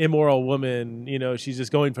immoral woman. She's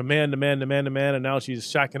just going from man to man to man to man, and now she's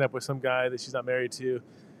shacking up with some guy that she's not married to.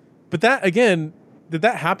 But that, again, did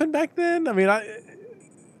that happen back then? I mean,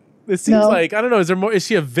 it seems like, I don't know, is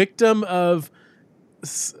she a victim of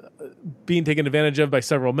being taken advantage of by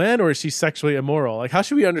several men, or is she sexually immoral? Like, how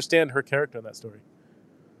should we understand her character in that story?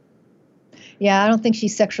 Yeah, I don't think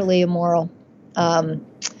she's sexually immoral.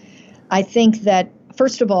 I think that,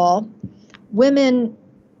 first of all, women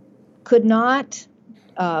could not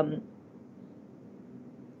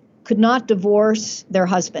divorce their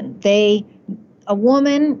husband. A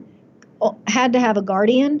woman had to have a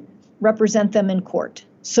guardian represent them in court.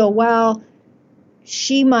 So while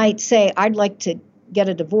she might say, I'd like to get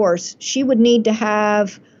a divorce, she would need to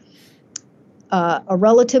have a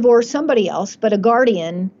relative or somebody else, but a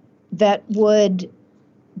guardian that would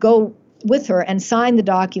go with her and sign the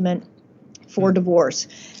document for divorce.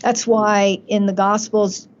 That's why in the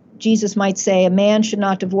Gospels, Jesus might say a man should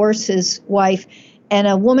not divorce his wife and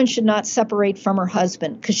a woman should not separate from her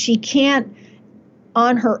husband, because she can't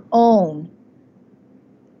on her own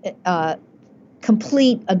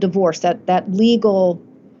complete a divorce, that legal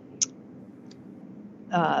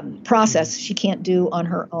process she can't do on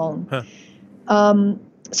her own. Huh.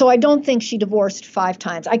 So I don't think she divorced 5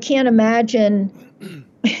 times. I can't imagine,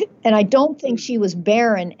 and I don't think she was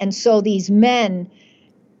barren. And so these men,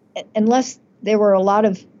 unless there were a lot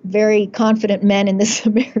of very confident men in this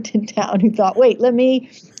Samaritan town who thought, wait, let me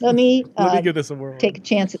give this a whirl. Take a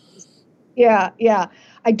chance at this. Yeah.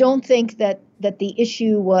 I don't think that the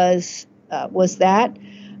issue was that.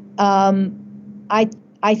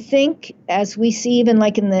 I think, as we see even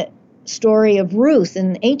like in the story of Ruth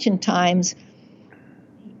in ancient times,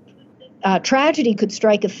 tragedy could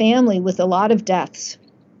strike a family with a lot of deaths.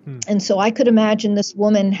 And so I could imagine this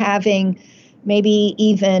woman having maybe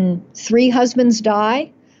even 3 husbands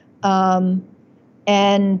die,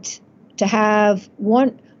 and to have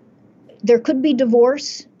one. There could be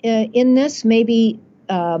divorce in this. Maybe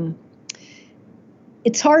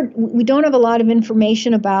it's hard. We don't have a lot of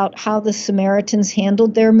information about how the Samaritans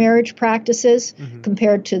handled their marriage practices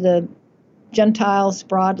compared to the Gentiles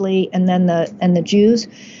broadly, and then the Jews.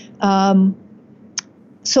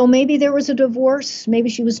 So maybe there was a divorce. Maybe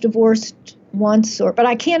she was divorced once, but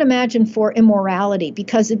I can't imagine for immorality,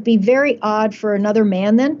 because it'd be very odd for another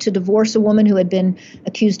man then to divorce a woman who had been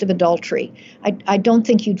accused of adultery. I don't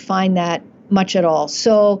think you'd find that much at all.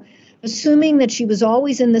 So assuming that she was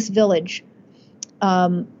always in this village,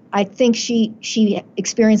 I think she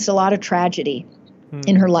experienced a lot of tragedy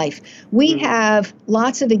in her life. We have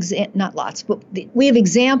lots of we have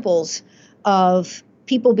examples of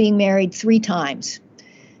people being married 3 times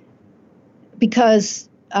because,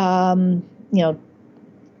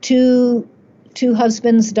 two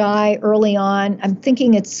husbands die early on. I'm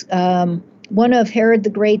thinking it's one of Herod the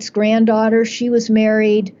Great's granddaughters. She was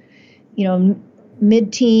married,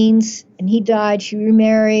 mid-teens, and he died. She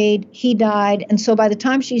remarried. He died. And so by the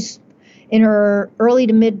time she's in her early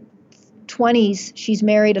to mid-20s, she's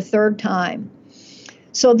married a 3rd time.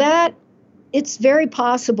 So that it's very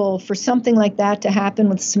possible for something like that to happen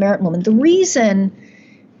with the Samaritan woman. The reason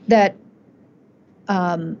that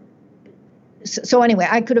So anyway,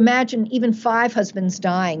 I could imagine even 5 husbands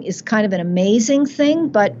dying is kind of an amazing thing,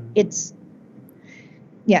 but it's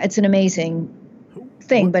an amazing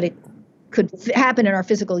thing, but it could happen in our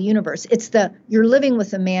physical universe. It's you're living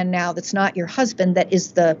with a man now that's not your husband that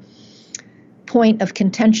is the point of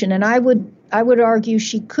contention. And I would argue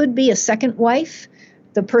she could be a second wife.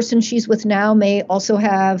 The person she's with now may also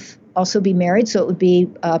be married, so it would be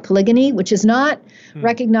polygamy, which is not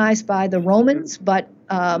recognized by the Romans, but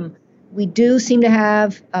we do seem to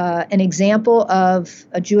have an example of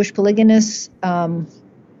a Jewish polygamous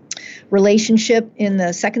relationship in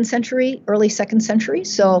the early 2nd century.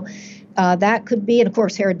 So that could be, and of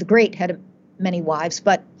course Herod the Great had many wives,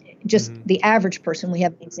 but just the average person, we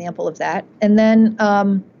have an example of that. And then,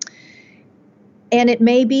 and it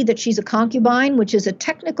may be that she's a concubine, which is a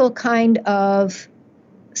technical kind of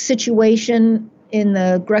situation in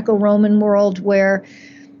the Greco-Roman world where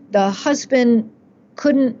the husband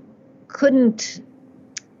couldn't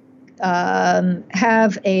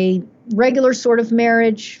have a regular sort of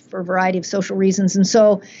marriage for a variety of social reasons. And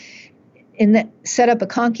so set up a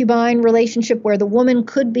concubine relationship where the woman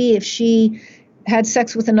could be, if she had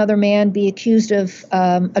sex with another man, be accused of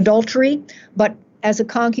adultery. But as a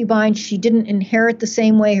concubine, she didn't inherit the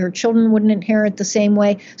same way. Her children wouldn't inherit the same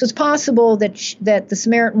way. So it's possible that the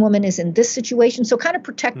Samaritan woman is in this situation, so kind of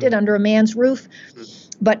protected under a man's roof,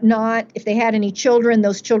 but not, if they had any children,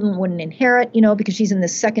 those children wouldn't inherit, because she's in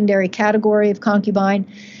this secondary category of concubine.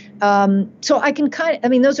 So I can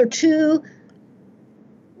those are 2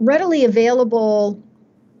 readily available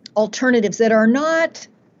alternatives that are not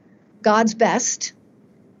God's best.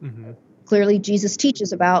 Clearly, Jesus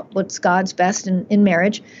teaches about what's God's best in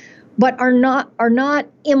marriage, but are not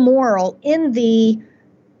immoral in the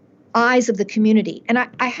eyes of the community. And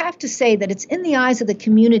I have to say that it's in the eyes of the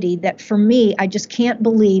community that, for me, I just can't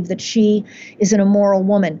believe that she is an immoral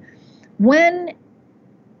woman. When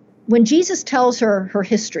Jesus tells her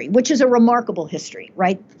history, which is a remarkable history,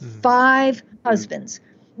 right? 5 husbands.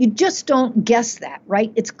 You just don't guess that,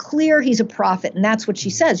 right? It's clear he's a prophet, and that's what she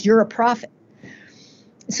says, you're a prophet.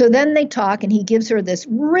 So then they talk, and he gives her this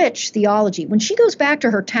rich theology. When she goes back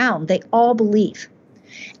to her town, they all believe.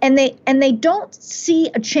 And they don't see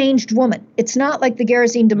a changed woman. It's not like the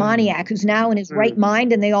Gerasene demoniac who's now in his right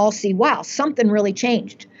mind, and they all see, wow, something really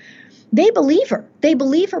changed. They believe her. They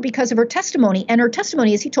believe her because of her testimony. And her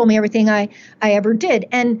testimony is, he told me everything I ever did.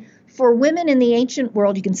 And for women in the ancient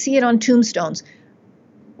world, you can see it on tombstones,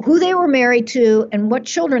 who they were married to and what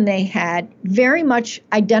children they had very much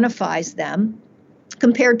identifies them,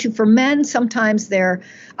 compared to, for men, sometimes their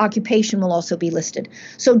occupation will also be listed.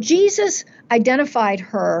 So Jesus identified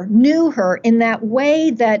her, knew her in that way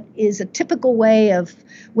that is a typical way of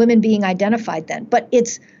women being identified then. But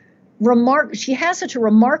it's she has such a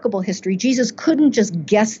remarkable history. Jesus couldn't just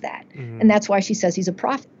guess that. And that's why she says he's a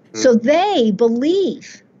prophet. So they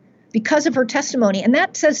believe because of her testimony. And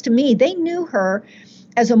that says to me, they knew her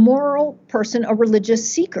as a moral person, a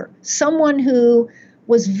religious seeker, someone who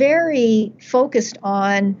was very focused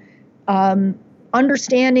on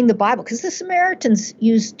understanding the Bible, because the Samaritans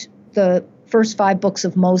used the first 5 books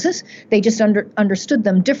of Moses. They just understood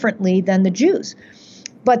them differently than the Jews.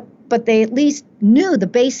 But they at least knew the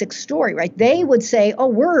basic story, right? They would say, oh,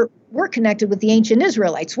 we're connected with the ancient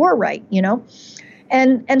Israelites. We're right, you know?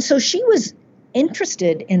 And so she was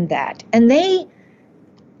interested in that. And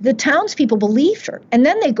the townspeople believed her. And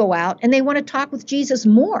then they go out and they want to talk with Jesus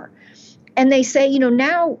more. And they say, you know,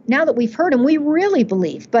 now that we've heard him, we really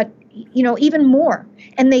believe, but, you know, even more.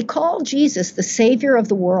 And they call Jesus the Savior of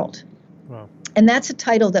the world. Wow. And that's a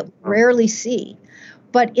title that we rarely see,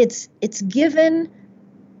 but it's given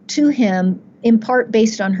to him in part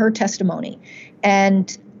based on her testimony.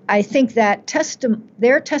 And I think that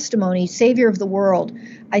their testimony, Savior of the world,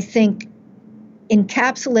 I think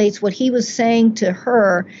encapsulates what he was saying to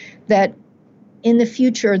her, that in the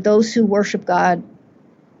future, those who worship God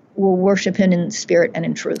will worship him in spirit and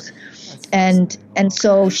in truth. And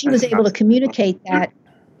so she was able to communicate that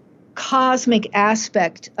cosmic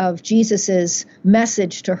aspect of Jesus's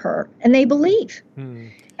message to her, and they believe.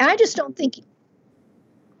 And I just don't think,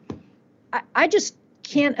 I just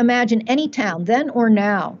can't imagine any town then or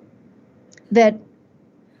now that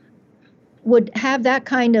would have that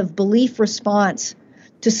kind of belief response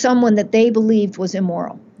to someone that they believed was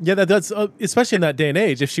immoral. Yeah, that's especially in that day and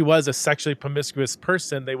age. If she was a sexually promiscuous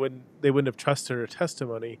person, they wouldn't have trusted her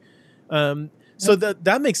testimony. So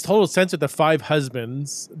that makes total sense with the 5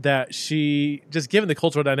 husbands, that she, just given the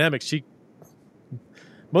cultural dynamics, she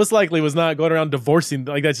most likely was not going around divorcing.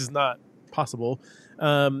 Like, that's just not possible.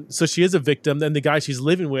 So she is a victim. Then the guy she's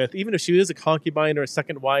living with, even if she is a concubine or a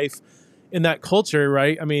second wife in that culture,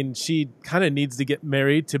 right? I mean, she kind of needs to get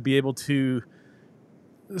married to be able to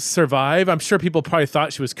survive. I'm sure people probably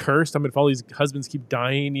thought she was cursed. I mean, if all these husbands keep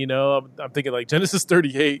dying, you know, I'm thinking like Genesis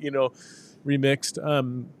 38, you know, remixed.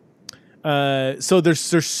 So there's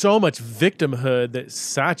so much victimhood that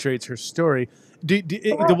saturates her story. The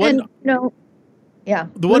one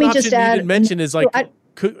option you didn't mention is like,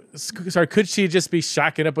 could she just be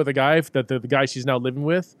shacking up with a guy that the guy she's now living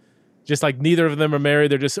with? Just like neither of them are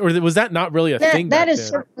married. They're just, or was that not really a thing? That is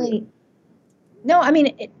certainly. No, I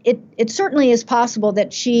mean, it certainly is possible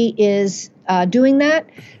that she is doing that.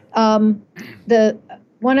 The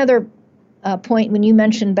one other point, when you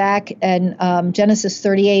mentioned back in Genesis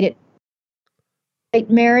 38,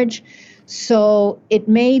 marriage. So it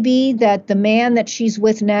may be that the man that she's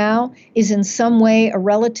with now is in some way a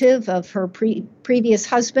relative of her previous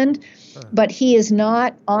husband, but he is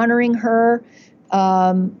not honoring her.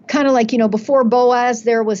 Kind of like, you know, before Boaz,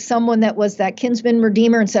 there was someone that was that kinsman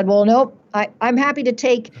redeemer and said, well, nope, I'm happy to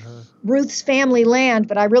take Ruth's family land,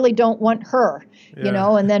 but I really don't want her, you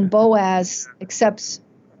know, and then Boaz accepts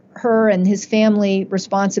her and his family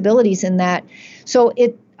responsibilities in that. So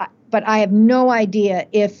but I have no idea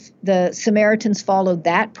if the Samaritans followed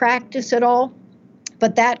that practice at all.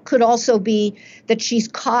 But that could also be that she's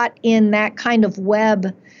caught in that kind of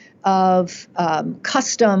web of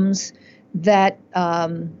customs that,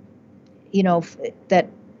 you know, that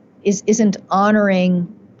isn't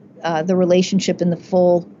honoring the relationship in the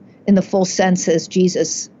full sense as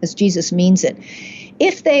Jesus means it.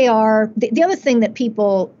 If they are, the other thing that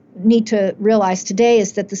people need to realize today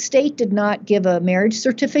is that the state did not give a marriage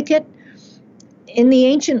certificate. In the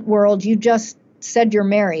ancient world, you just said you're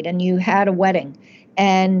married and you had a wedding.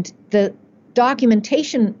 And the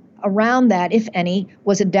documentation around that, if any,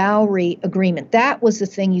 was a dowry agreement. That was the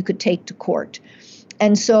thing you could take to court.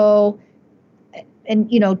 And so, and,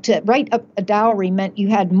 to write up a dowry meant you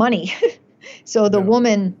had money. So the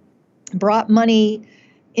woman brought money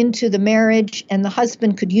into the marriage and the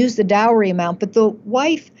husband could use the dowry amount, but the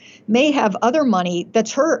wife may have other money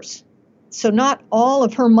that's hers. So not all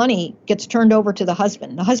of her money gets turned over to the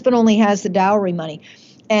husband. The husband only has the dowry money.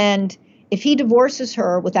 And if he divorces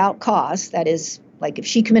her without cause, that is, like if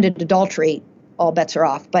she committed adultery, all bets are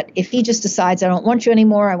off. But if he just decides, I don't want you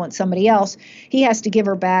anymore, I want somebody else, he has to give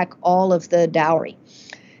her back all of the dowry.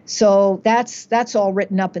 So that's all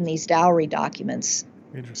written up in these dowry documents.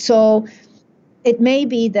 So it may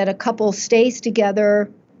be that a couple stays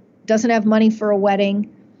together, doesn't have money for a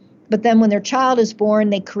wedding, but then when their child is born,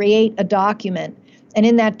 they create a document. And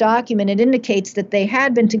in that document, it indicates that they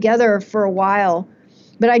had been together for a while,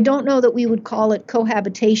 but I don't know that we would call it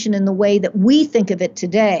cohabitation in the way that we think of it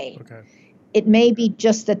today. Okay. It may be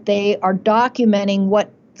just that they are documenting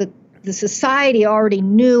what the society already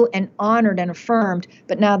knew and honored and affirmed,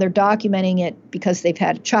 but now they're documenting it because they've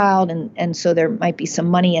had a child, and so there might be some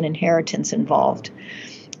money and inheritance involved.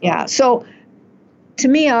 Yeah, so to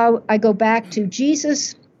me, I go back to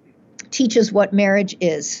Jesus teaches what marriage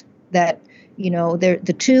is, that,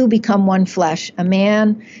 the two become one flesh. A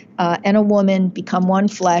man and a woman become one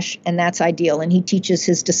flesh, and that's ideal. And he teaches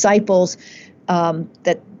his disciples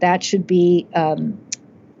that should be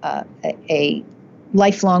a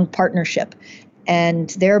lifelong partnership. And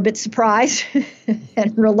they're a bit surprised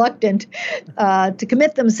and reluctant to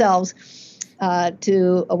commit themselves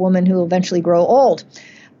to a woman who will eventually grow old.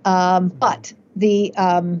 But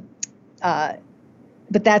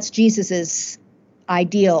that's Jesus's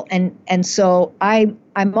ideal. And so I'm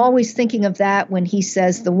always thinking of that when he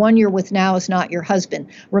says, the one you're with now is not your husband,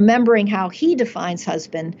 remembering how he defines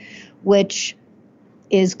husband, which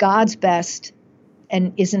is God's best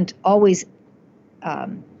and isn't always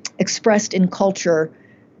expressed in culture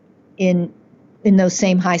in those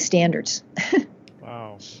same high standards.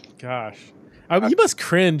 Wow. Gosh. You must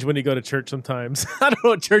cringe when you go to church sometimes. I don't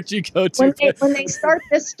know what church you go to. When they start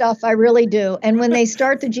this stuff, I really do. And when they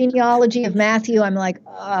start the genealogy of Matthew, I'm like,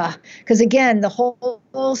 because again, the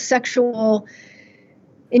whole sexual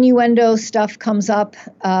innuendo stuff comes up,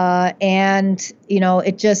 and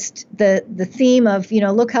it just the theme of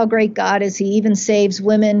look how great God is. He even saves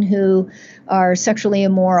women who are sexually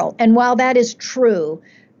immoral. And while that is true,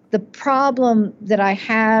 the problem that I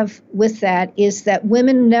have with that is that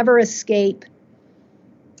women never escape.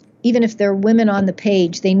 Even if they're women on the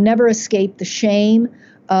page, they never escape the shame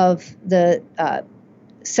of the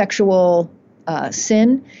sexual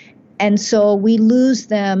sin. And so we lose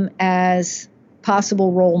them as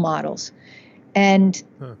possible role models. And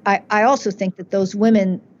I also think that those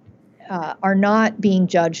women are not being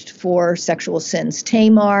judged for sexual sins.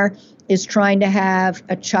 Tamar is trying to have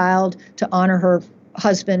a child to honor her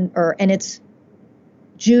husband, and it's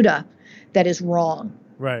Judah that is wrong.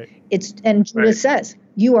 Right. And Judah says,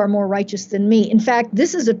 you are more righteous than me. In fact,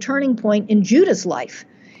 this is a turning point in Judah's life.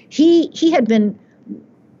 He had been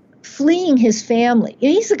fleeing his family.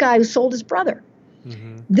 He's the guy who sold his brother.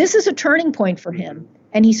 Mm-hmm. This is a turning point for him,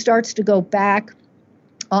 and he starts to go back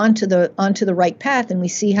onto the right path, and we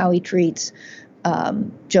see how he treats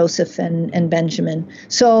Joseph and Benjamin.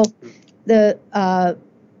 So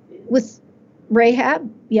with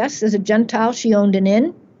Rahab, yes, as a Gentile, she owned an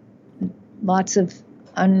inn. Lots of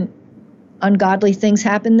ungodly things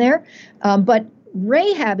happen there. But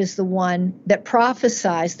Rahab is the one that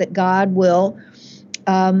prophesies that God will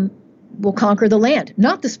conquer the land,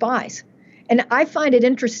 not the spies. And I find it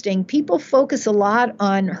interesting. People focus a lot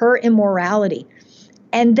on her immorality,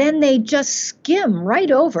 and then they just skim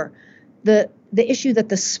right over the issue that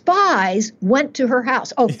the spies went to her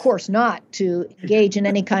house. Oh, of course not to engage in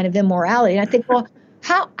any kind of immorality. And I think, well,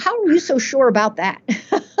 how are you so sure about that?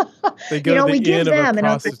 They go to the inn of a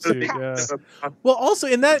prostitute. Yeah. Well, also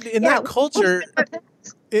in that culture,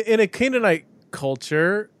 in a Canaanite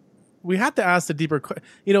culture, we have to ask the deeper question.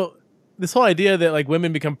 This whole idea that like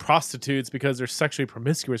women become prostitutes because they're sexually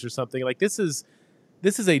promiscuous or something, like this is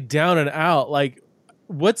a down and out. Like,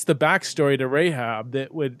 what's the backstory to Rahab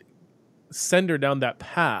that would send her down that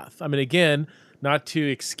path? I mean, again, not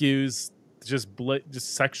to excuse just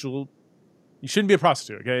sexual. You shouldn't be a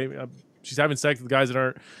prostitute, okay? She's having sex with guys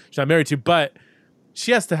that she's not married to, but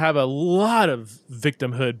she has to have a lot of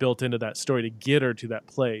victimhood built into that story to get her to that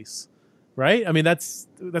place, right? I mean, that's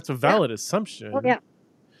a valid assumption. Oh, yeah.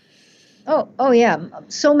 Oh, yeah.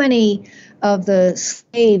 So many of the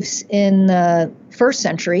slaves in the first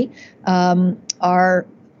century so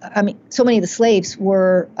many of the slaves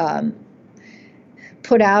were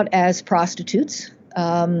put out as prostitutes.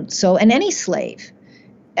 And any slave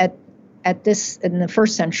in the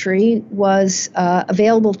first century was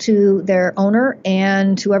available to their owner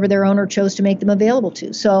and whoever their owner chose to make them available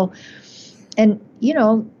to. So, and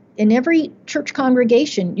in every church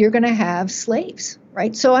congregation, you're going to have slaves,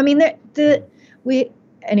 right? So, I mean, that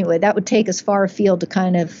would take us far afield to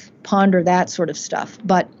kind of ponder that sort of stuff.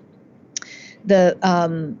 But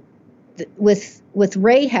with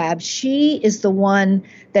Rahab, she is the one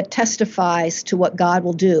that testifies to what God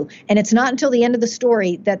will do, and it's not until the end of the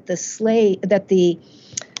story that the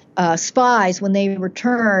spies, when they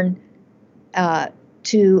return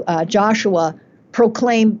to Joshua,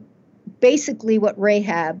 proclaim basically what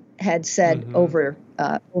Rahab had said over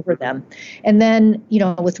them. And then,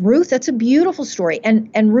 with Ruth, that's a beautiful story,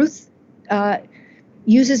 and Ruth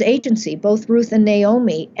uses agency, both Ruth and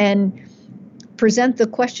Naomi, and present the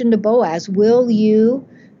question to Boaz: will you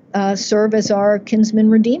serve as our kinsman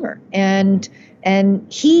redeemer? And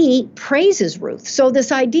he praises Ruth. So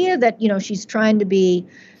this idea that she's trying to be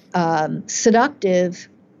seductive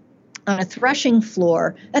on a threshing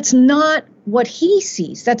floor, that's not what he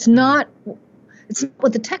sees. It's not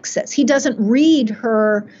what the text says. He doesn't read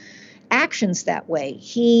her actions that way.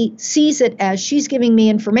 He sees it as she's giving me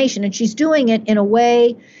information, and she's doing it in a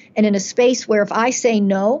way and in a space where if I say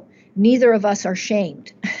no, neither of us are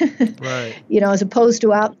shamed. Right. As opposed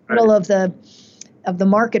to out in the middle of the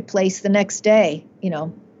marketplace the next day,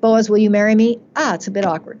 Boaz, will you marry me? It's a bit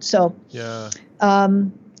awkward. So, yeah.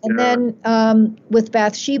 Then with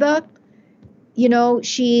Bathsheba,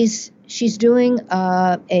 she's doing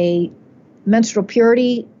a menstrual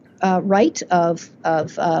purity rite of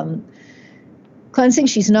cleansing.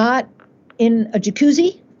 She's not in a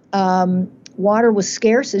jacuzzi. Water was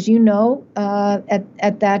scarce, as you know,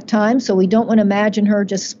 at that time, so we don't want to imagine her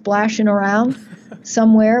just splashing around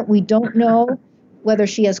somewhere. We don't know whether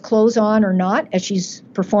she has clothes on or not as she's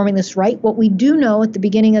performing this rite. What we do know at the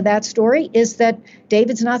beginning of that story is that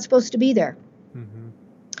David's not supposed to be there.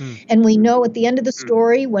 And we know at the end of the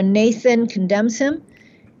story, when Nathan condemns him,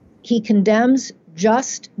 he condemns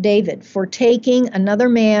just David for taking another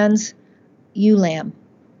man's ewe lamb.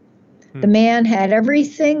 The man had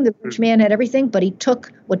everything, the rich man had everything, but he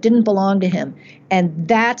took what didn't belong to him. And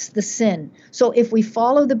that's the sin. So if we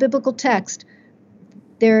follow the biblical text,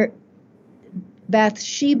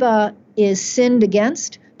 Bathsheba is sinned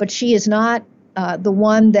against, but she is not the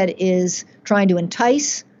one that is trying to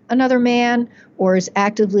entice another man or is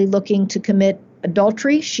actively looking to commit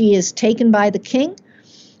adultery. She is taken by the king,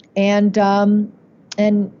 and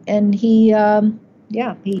he.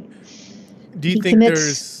 Do you think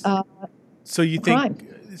commits, so you crime.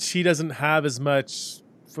 think she doesn't have as much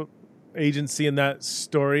agency in that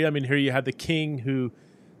story? I mean, here you have the king who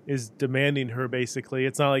is demanding her, basically.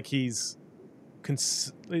 It's not like he's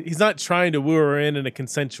not trying to woo her in a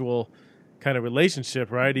consensual kind of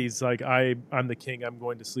relationship, right? He's like, I'm the king, I'm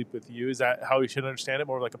going to sleep with you. Is that how we should understand it?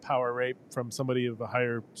 More like a power rape from somebody of a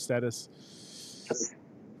higher status?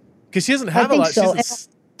 Because she doesn't have a lot. So.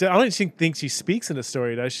 I don't even think she speaks in the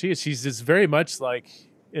story, does she? She's just very much like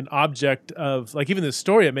an object of, like, even the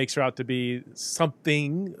story, it makes her out to be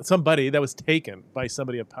somebody that was taken by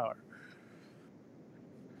somebody of power.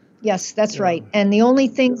 Yes, that's right. And the only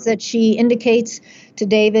things that she indicates to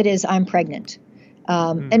David is, I'm pregnant.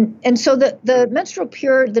 And so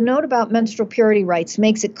the note about menstrual purity rites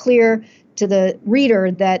makes it clear to the reader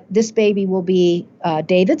that this baby will be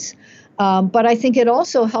David's. But I think it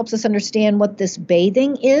also helps us understand what this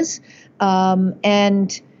bathing is.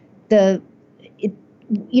 And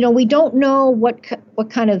we don't know what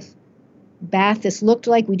kind of bath this looked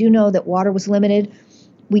like. We do know that water was limited.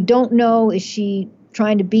 We don't know, is she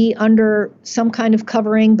trying to be under some kind of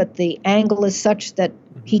covering, but the angle is such that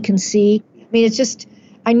he can see. I mean, it's just,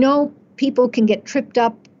 I know people can get tripped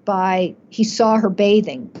up by, he saw her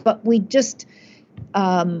bathing, but we just,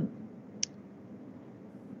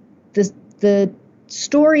 the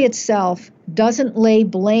story itself doesn't lay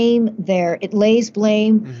blame there. It lays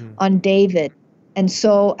blame on David. And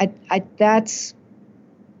so that's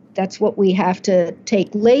what we have to take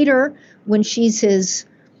later when she's his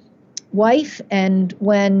wife and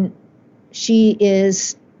when she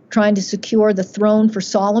is trying to secure the throne for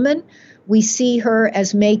Solomon. We see her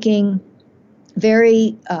as making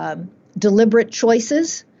very deliberate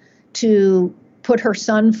choices to put her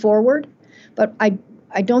son forward. But I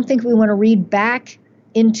don't think we want to read back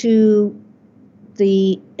into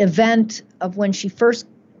the event of when she first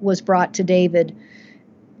was brought to David,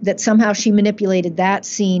 that somehow she manipulated that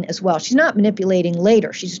scene as well. She's not manipulating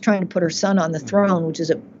later. She's just trying to put her son on the throne, which is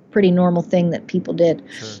a pretty normal thing that people did.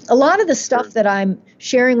 Sure. A lot of the stuff that I'm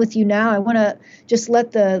sharing with you now, I want to just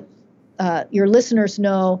let your listeners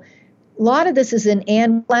know. A lot of this is in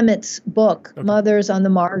Anne Clement's book, okay, Mothers on the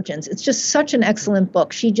Margins. It's just such an excellent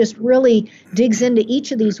book. She just really digs into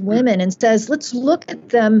each of these women and says, let's look at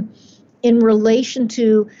them in relation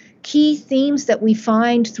to key themes that we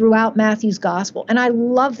find throughout Matthew's gospel. And I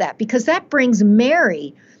love that because that brings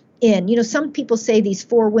Mary in. You know, some people say these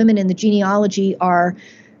 4 women in the genealogy are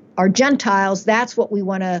Gentiles. That's what we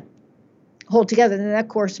want to hold together. And that, of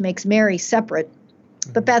course, makes Mary separate.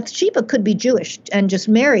 But Bathsheba could be Jewish and just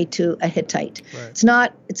married to a Hittite.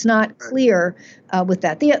 Right. It's not clear with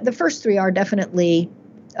that. The first 3 are definitely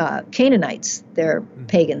Canaanites. They're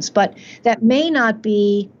pagans. But that may not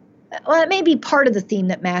be. Well, it may be part of the theme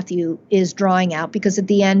that Matthew is drawing out, because at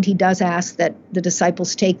the end he does ask that the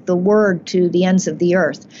disciples take the word to the ends of the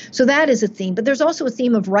earth. So that is a theme. But there's also a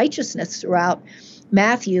theme of righteousness throughout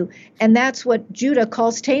Matthew, and that's what Judah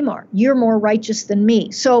calls Tamar. You're more righteous than me.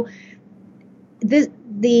 So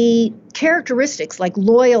the characteristics like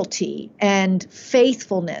loyalty and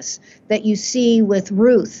faithfulness that you see with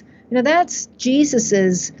Ruth, that's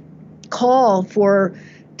Jesus's call for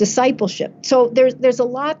discipleship. So there's a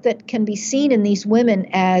lot that can be seen in these women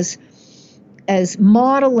as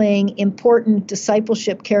modeling important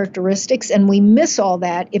discipleship characteristics, and we miss all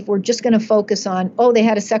that if we're just going to focus on, they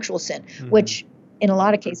had a sexual sin, which in a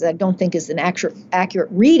lot of cases I don't think is an accurate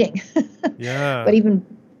reading. Yeah. But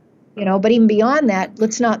even beyond that,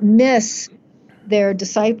 let's not miss their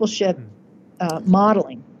discipleship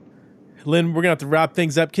modeling. Lynn, we're going to have to wrap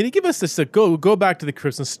things up. Can you give us just a go back to the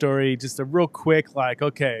Christmas story, just a real quick,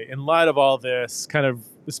 okay, in light of all this, kind of,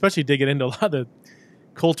 especially digging into a lot of the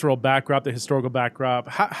cultural backdrop, the historical backdrop,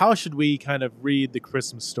 how should we kind of read the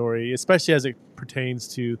Christmas story, especially as it pertains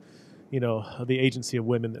to, the agency of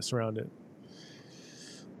women that surround it?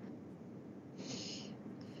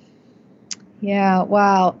 Yeah,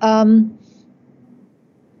 wow.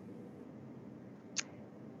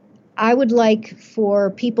 I would like for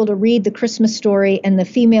people to read the Christmas story and the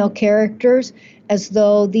female characters as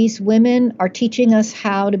though these women are teaching us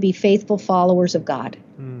how to be faithful followers of God.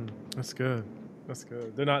 That's good. That's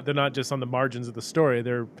good. They're not just on the margins of the story.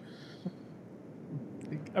 They're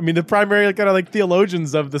primary kind of like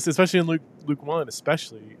theologians of this, especially in Luke 1,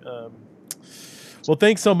 especially. Well,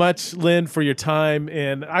 thanks so much, Lynn, for your time.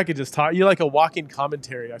 And I could just talk. You're like a walking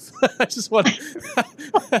commentary. I just want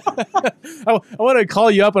I want to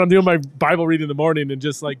call you up when I'm doing my Bible reading in the morning and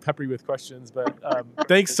just pepper you with questions. But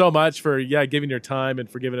thanks so much for giving your time and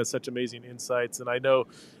for giving us such amazing insights. And I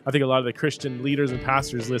think a lot of the Christian leaders and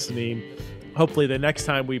pastors listening, hopefully the next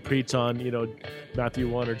time we preach on Matthew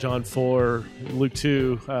 1 or John 4 or Luke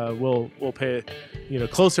 2, we'll pay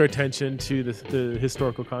closer attention to the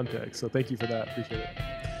historical context. So thank you for that. Appreciate it.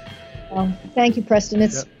 Well, thank you, Preston.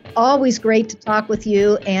 It's always great to talk with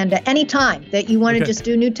you. And any time that you want to just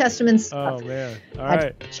do New Testament stuff. Oh man! All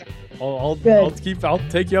right, I'll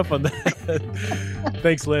take you up on that.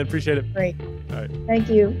 Thanks, Lynn. Appreciate it. Great. All right. Thank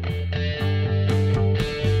you.